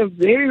 it's been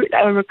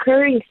a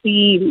recurring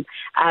theme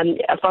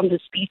from the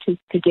speeches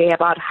today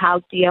about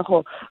how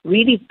Tiago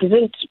really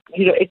didn't,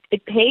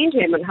 it pained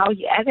him and how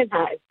he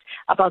agonized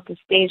about the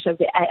state of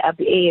the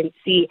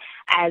ANC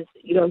as,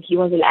 he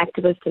was an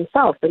activist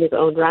himself in his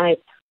own right.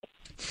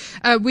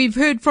 We've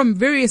heard from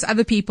various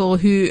other people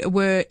who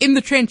were in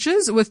the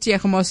trenches with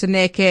Tiago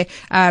Moseneke,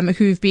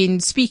 who've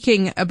been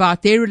speaking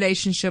about their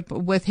relationship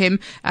with him,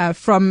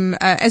 from,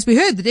 as we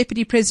heard, the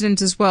deputy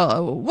president as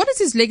well. What is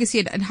his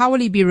legacy and how will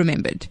he be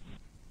remembered?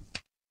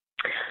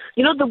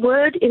 The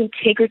word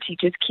integrity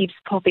just keeps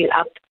popping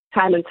up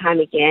time and time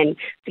again,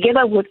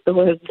 together with the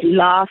word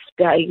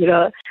laughter,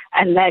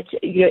 and that,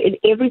 in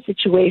every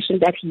situation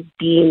that he's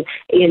been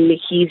in,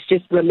 he's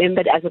just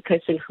remembered as a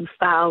person who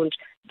found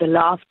the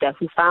laughter,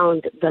 who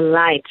found the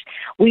light.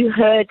 We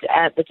heard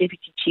the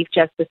Deputy Chief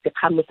Justice,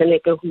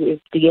 Moseneke, who is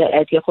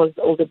Tiago's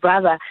older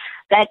brother,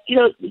 that,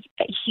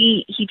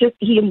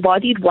 he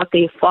embodied what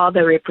their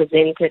father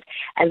represented,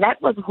 and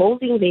that was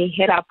holding their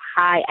head up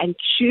high and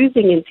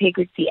choosing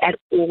integrity at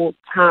all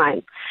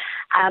times.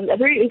 A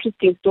very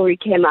interesting story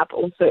came up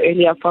also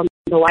earlier from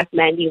the wife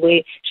Mandy,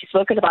 where she's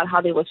spoken about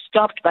how they were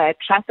stopped by a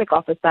traffic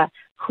officer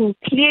who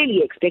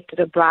clearly expected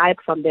a bribe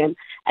from them.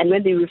 And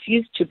when they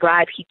refused to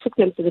bribe, he took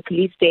them to the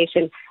police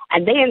station,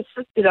 and they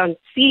insisted on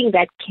seeing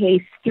that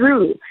case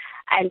through.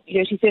 And,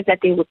 she says that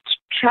they would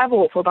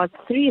travel for about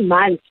 3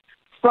 months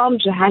from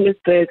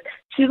Johannesburg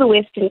to the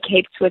Western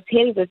Cape to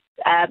attend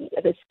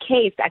this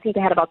case. I think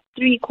they had about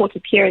 3 court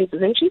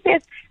appearances. And she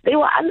says they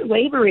were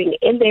unwavering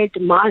in their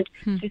demand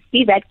to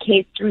see that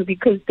case through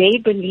because they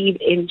believe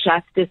in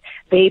justice,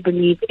 they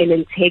believe in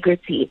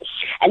integrity.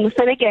 And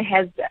Moseneke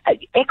has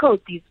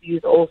echoed these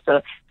views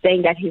also,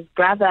 saying that his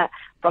brother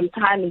from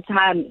time to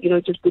time,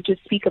 would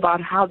just speak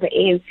about how the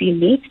ANC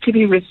needs to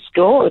be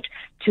restored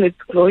to its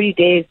glory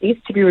days,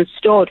 needs to be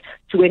restored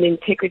to when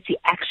integrity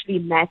actually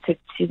mattered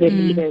to the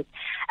leaders.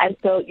 And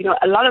so,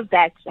 a lot of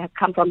that has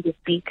come from the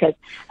speakers.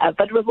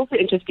 But it was also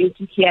interesting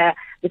to hear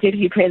the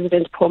Deputy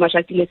President, Paul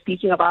Mashatile,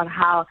 speaking about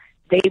how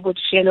they would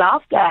share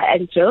laughter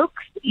and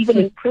jokes, even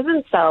in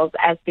prison cells,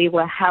 as they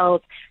were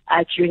held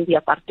during the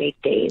apartheid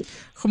days.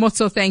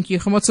 Khomotso, thank you.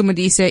 Khomotso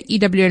Modise,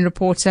 EWN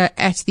reporter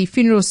at the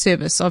funeral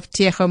service of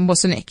Tiago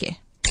Moseneke.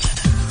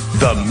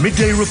 The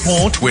Midday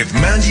Report with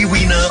Mandy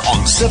Wiener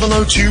on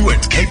 702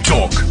 and Cape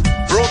Talk.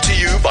 Brought to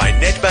you by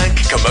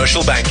Nedbank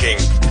Commercial Banking.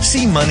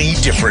 See money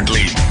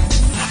differently.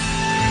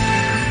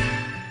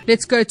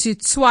 Let's go to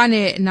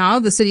Tshwane now.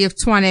 The City of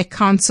Tshwane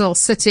Council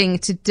sitting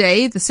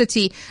today. The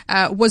city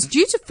was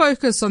due to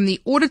focus on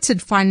the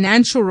audited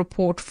financial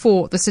report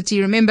for the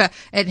city. Remember,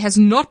 it has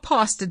not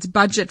passed its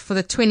budget for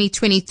the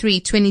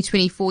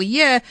 2023-2024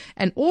 year,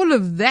 and all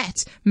of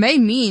that may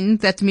mean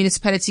that the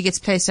municipality gets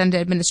placed under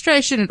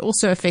administration and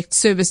also affects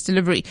service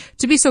delivery.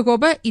 Tabiso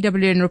Goba,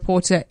 EWN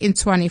reporter in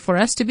Tshwane for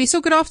us.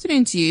 Tabiso, good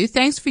afternoon to you.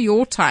 Thanks for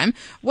your time.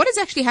 What has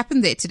actually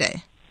happened there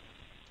today?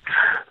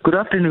 Good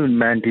afternoon,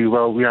 Mandy.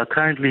 Well, we are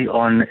currently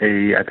on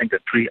a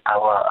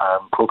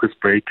 3-hour caucus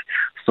break,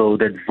 so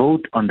that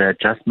vote on the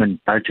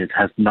adjustment budget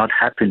has not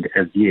happened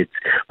as yet.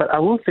 But I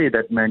will say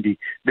that, Mandy,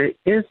 there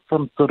is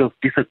some sort of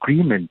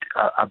disagreement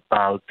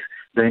about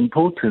the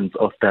importance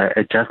of the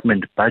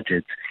adjustment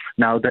budget.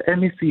 Now, the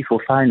MEC for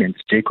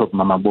Finance, Jacob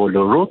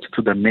Mamabolo, wrote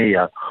to the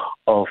mayor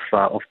of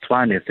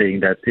Tshwane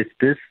saying that if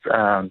this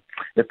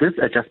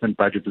adjustment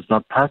budget is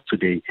not passed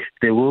today,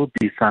 there will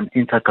be some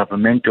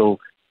intergovernmental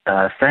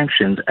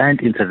sanctions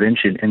and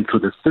intervention into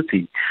the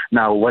city.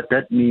 Now, what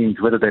that means,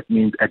 whether that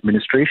means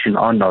administration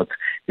or not,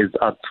 is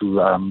up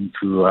for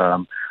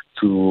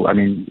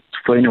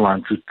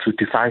anyone to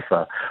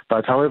decipher.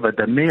 But however,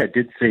 the mayor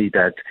did say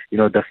that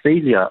the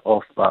failure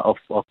of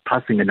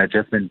passing an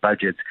adjustment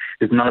budget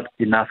is not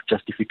enough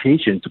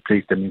justification to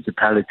place the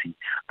municipality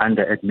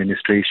under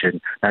administration.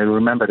 Now, you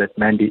remember that,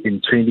 Mandy,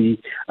 in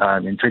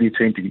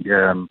 2020.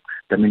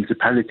 The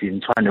municipality in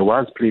Tshwane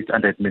was placed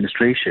under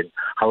administration.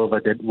 However,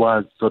 that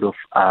was sort of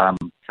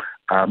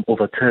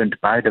overturned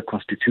by the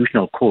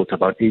Constitutional Court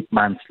about 8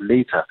 months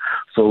later.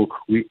 So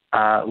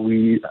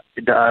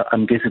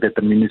I'm guessing that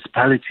the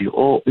municipality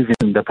or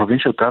even the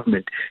provincial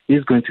government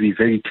is going to be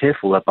very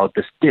careful about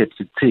the steps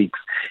it takes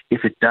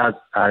if it does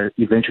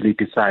eventually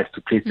decide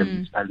to place the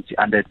municipality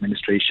under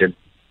administration.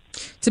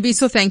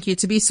 Tabiso, thank you.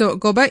 Tabiso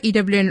Goba,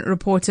 EWN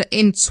reporter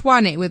in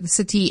Tshwane, where the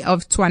City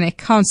of Tshwane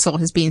Council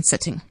has been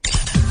sitting.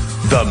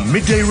 The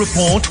Midday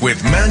Report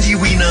with Mandy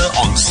Wiener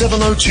on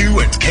 702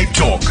 and Cape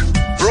Talk.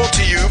 Brought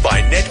to you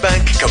by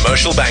Nedbank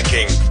Commercial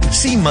Banking.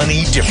 See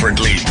money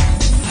differently.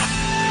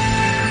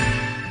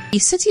 The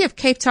City of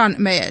Cape Town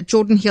Mayor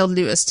Jordan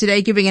Hill-Lewis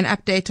today giving an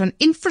update on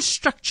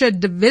infrastructure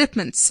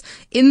developments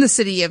in the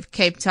City of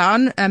Cape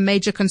Town,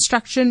 major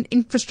construction,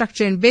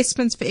 infrastructure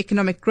investments for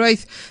economic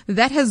growth.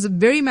 That has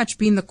very much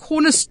been the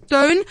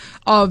cornerstone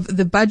of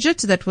the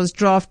budget that was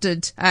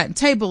drafted,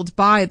 tabled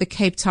by the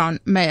Cape Town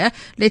Mayor.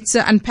 Let's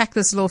unpack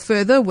this a little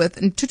further with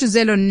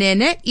Ntutuzelo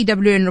Nene,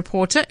 EWN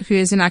reporter, who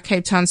is in our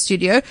Cape Town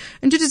studio.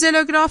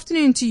 Ntutuzelo, good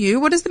afternoon to you.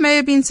 What has the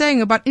Mayor been saying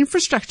about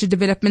infrastructure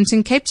development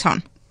in Cape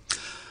Town?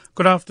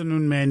 Good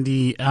afternoon,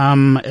 Mandy.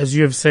 As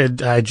you have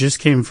said, I just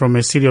came from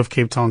a City of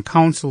Cape Town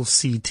Council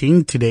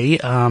seating today,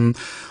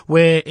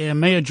 where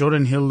Mayor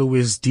Jordan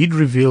Hill-Lewis did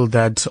reveal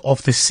that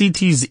of the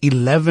city's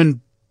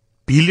 11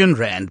 billion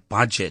rand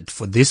budget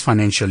for this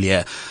financial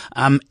year,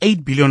 8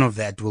 billion of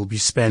that will be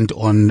spent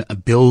on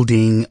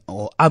building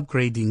or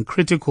upgrading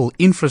critical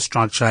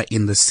infrastructure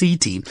in the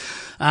city.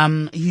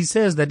 He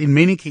says that in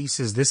many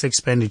cases, this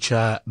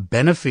expenditure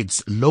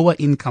benefits lower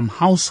income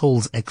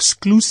households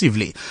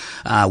exclusively,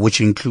 which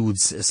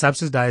includes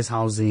subsidized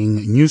housing,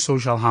 new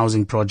social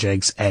housing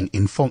projects, and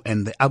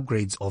the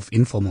upgrades of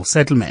informal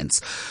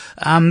settlements.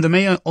 The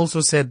mayor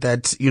also said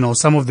that,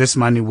 some of this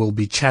money will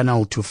be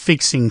channeled to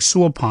fixing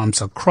sewer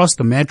pumps across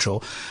the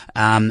metro,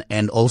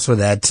 and also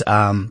that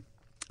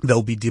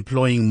they'll be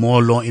deploying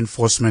more law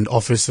enforcement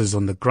officers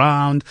on the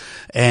ground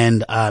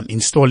and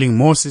installing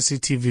more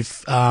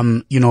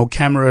CCTV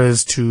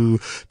cameras to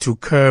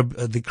curb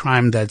the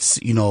crime that's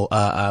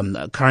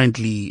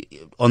currently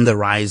on the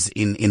rise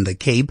in the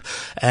Cape,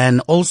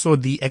 and also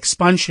the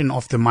expansion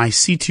of the My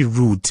City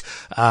route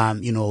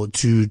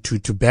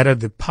to better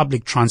the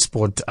public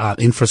transport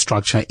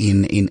infrastructure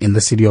in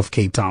the city of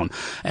Cape Town,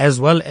 as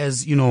well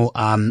as doing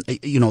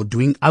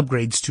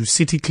upgrades to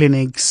city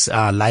clinics,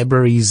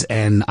 libraries,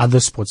 and other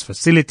sports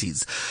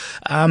facilities.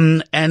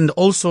 And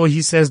also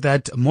he says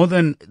that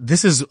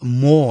this is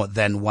more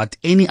than what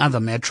any other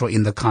metro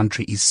in the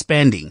country is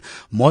spending,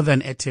 more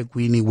than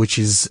eThekwini, which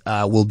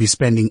will be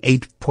spending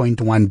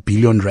 8.1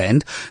 billion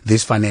rand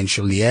this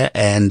financial year,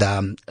 and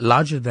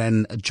larger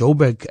than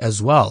Joburg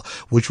as well,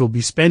 which will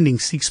be spending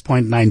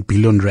 6.9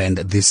 billion rand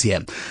this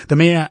year. The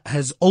mayor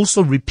has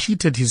also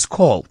repeated his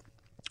call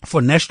for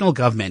national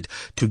government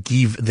to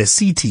give the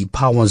city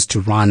powers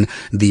to run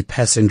the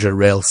passenger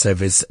rail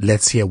service.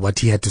 Let's hear what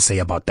he had to say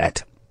about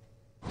that.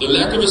 The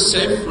lack of a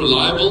safe,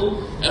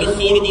 reliable and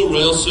affordable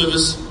rail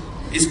service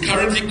is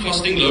currently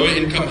costing lower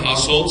income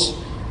households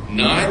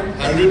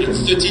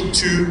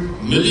 932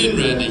 million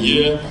rand a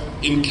year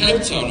in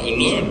Cape Town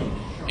alone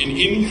in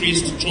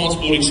increased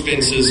transport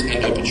expenses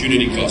and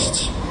opportunity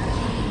costs.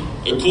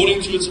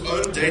 According to its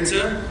own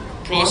data,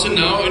 PRASA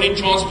now only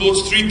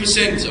transports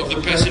 3% of the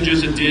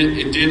passengers it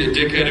did a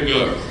decade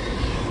ago,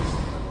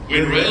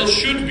 when rail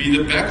should be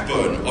the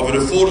backbone of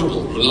an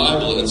affordable,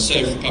 reliable and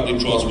safe public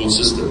transport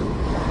system.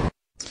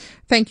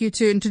 Thank you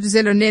to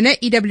Ntutuzelo Nene,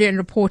 EWN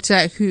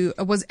reporter, who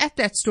was at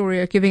that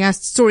story giving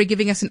us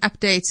an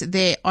update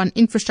there on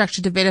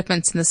infrastructure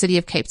developments in the city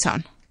of Cape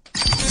Town.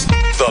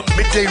 The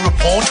Midday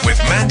Report with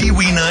Mandy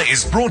Wiener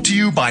is brought to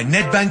you by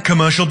Nedbank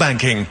Commercial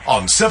Banking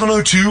on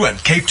 702 and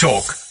Cape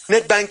Talk.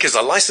 Nedbank is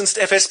a licensed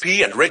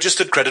FSP and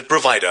registered credit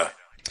provider.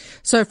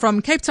 So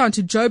from Cape Town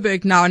to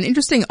Joburg now, an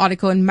interesting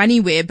article in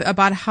MoneyWeb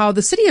about how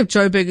the city of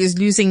Joburg is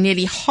losing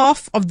nearly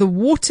half of the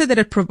water that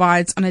it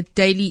provides on a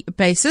daily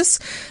basis.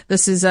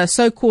 This is a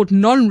so-called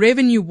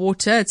non-revenue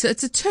water. It's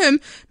a term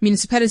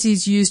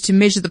municipalities use to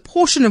measure the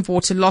portion of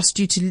water lost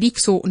due to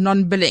leaks or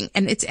non-billing.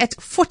 And it's at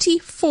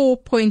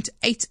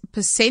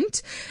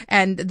 44.8%.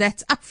 And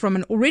that's up from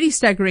an already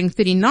staggering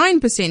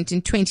 39%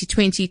 in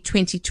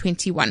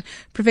 2020-2021.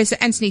 Professor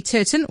Anthony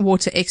Turton,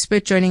 water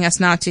expert, joining us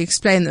now to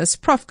explain this.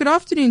 Prof, good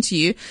afternoon to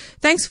you.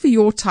 Thanks for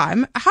your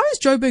time. How is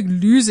Joburg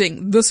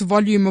losing this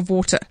volume of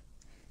water?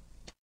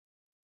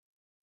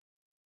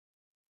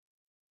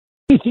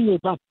 The thing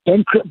about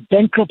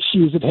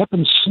bankruptcy is it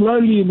happens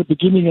slowly in the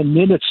beginning and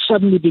then it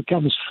suddenly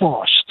becomes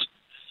fast.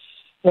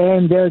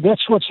 And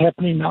that's what's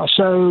happening now.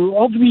 So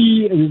of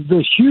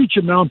the huge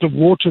amount of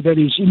water that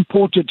is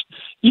imported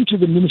into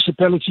the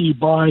municipality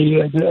by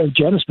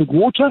Johannesburg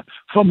Water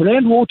from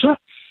Rand Water,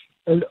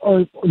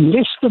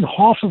 less than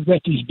half of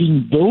that is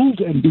being billed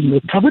and being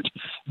recovered.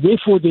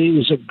 Therefore, there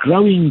is a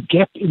growing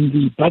gap in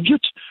the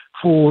budget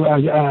for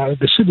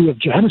the city of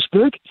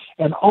Johannesburg.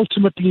 And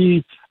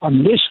ultimately,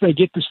 unless they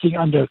get this thing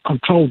under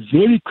control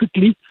very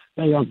quickly,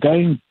 they are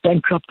going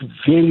bankrupt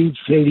very,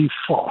 very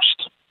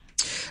fast.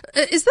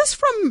 Is this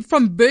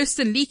from burst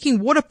and leaking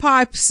water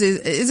pipes?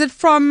 Is it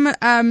from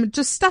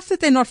just stuff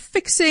that they're not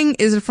fixing?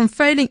 Is it from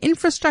failing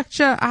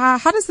infrastructure?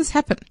 How does this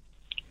happen?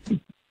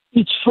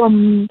 It's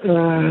from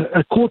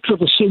a quarter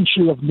of a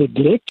century of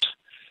neglect,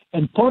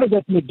 and part of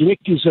that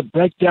neglect is a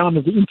breakdown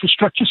of the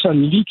infrastructure, so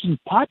leaking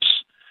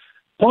pipes.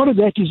 Part of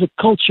that is a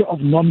culture of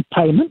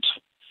non-payment,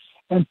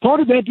 and part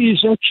of that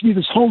is actually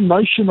this whole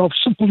notion of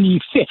simply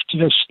theft,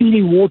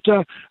 stealing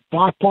water,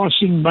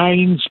 bypassing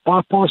mains,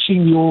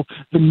 bypassing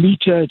the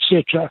meter,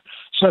 etc.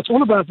 So it's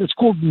all about, it's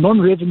called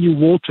non-revenue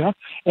water,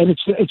 and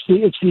it's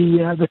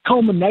the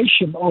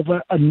culmination of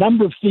a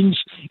number of things,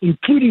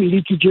 including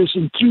leakages,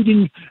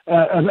 including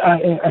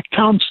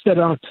accounts that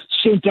are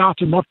sent out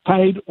and not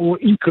paid or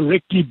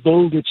incorrectly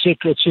billed,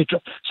 etc.,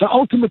 etc. So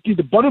ultimately,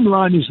 the bottom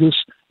line is this: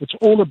 it's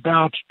all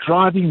about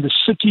driving the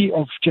city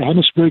of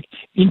Johannesburg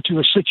into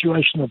a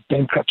situation of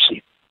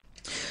bankruptcy.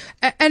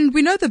 And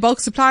we know the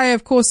bulk supplier,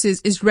 of course,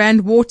 is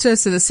Rand Water.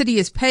 So the city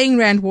is paying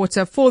Rand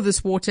Water for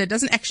this water. It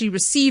doesn't actually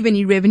receive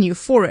any revenue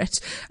for it.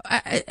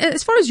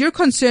 As far as you're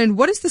concerned,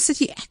 what is the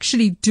city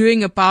actually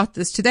doing about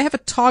this? Do they have a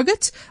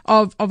target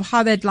of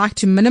how they'd like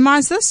to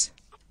minimize this?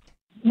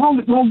 Well,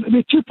 there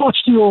are two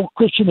parts to your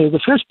question there. The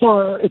first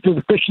part of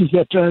the question is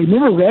that,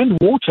 remember, Rand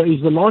Water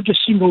is the largest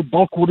single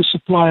bulk water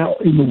supplier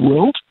in the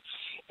world.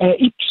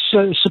 It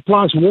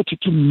supplies water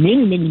to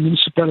many, many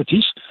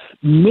municipalities,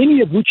 many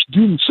of which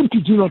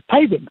simply do not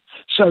pay them.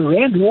 So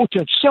Rand Water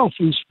itself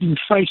is being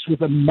faced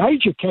with a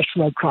major cash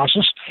flow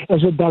crisis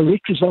as a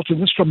direct result of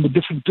this from the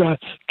different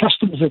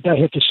customers that they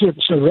have to serve.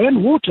 So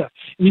Rand Water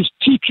is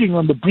teetering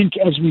on the brink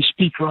as we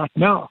speak right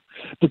now.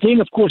 But then,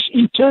 of course,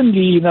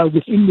 internally,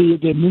 within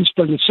the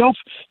municipality itself,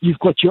 you've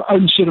got your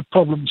own set of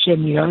problems,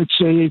 and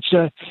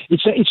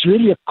it's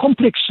really a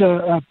complex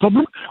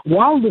problem.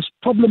 While this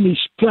problem is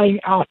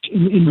playing out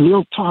in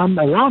real time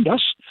around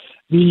us,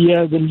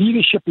 the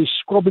leadership is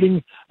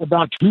squabbling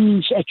about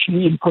who's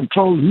actually in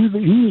control,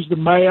 who is the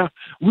mayor,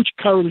 which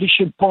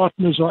coalition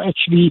partners are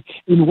actually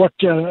in what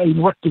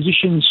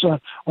positions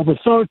of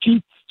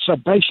authority. So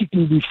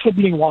basically, we're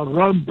fiddling while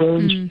Rome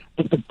burns.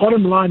 But the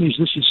bottom line is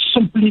this is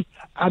simply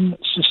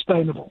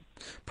unsustainable.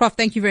 Prof,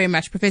 thank you very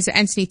much. Professor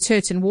Anthony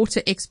Turton,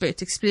 water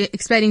expert,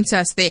 explaining to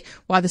us there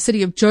why the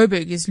city of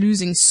Joburg is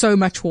losing so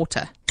much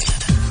water.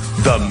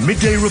 The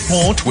Midday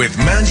Report with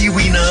Mandy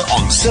Wiener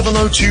on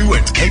 702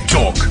 and Cape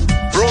Talk.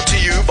 Brought to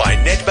you by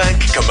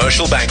Nedbank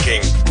Commercial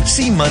Banking.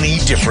 See money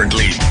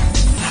differently.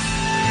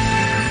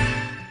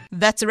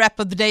 That's a wrap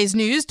of the day's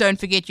news. Don't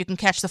forget you can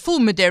catch the full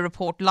Midday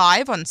Report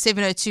live on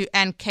 702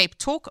 and Cape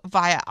Talk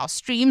via our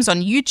streams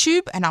on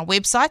YouTube and our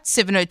website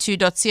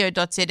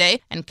 702.co.za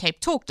and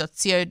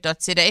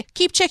capetalk.co.za.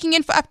 Keep checking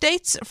in for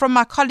updates from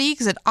my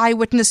colleagues at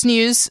Eyewitness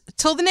News.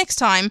 Till the next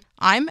time,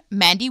 I'm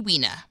Mandy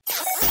Wiener.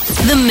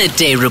 The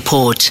Midday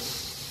Report.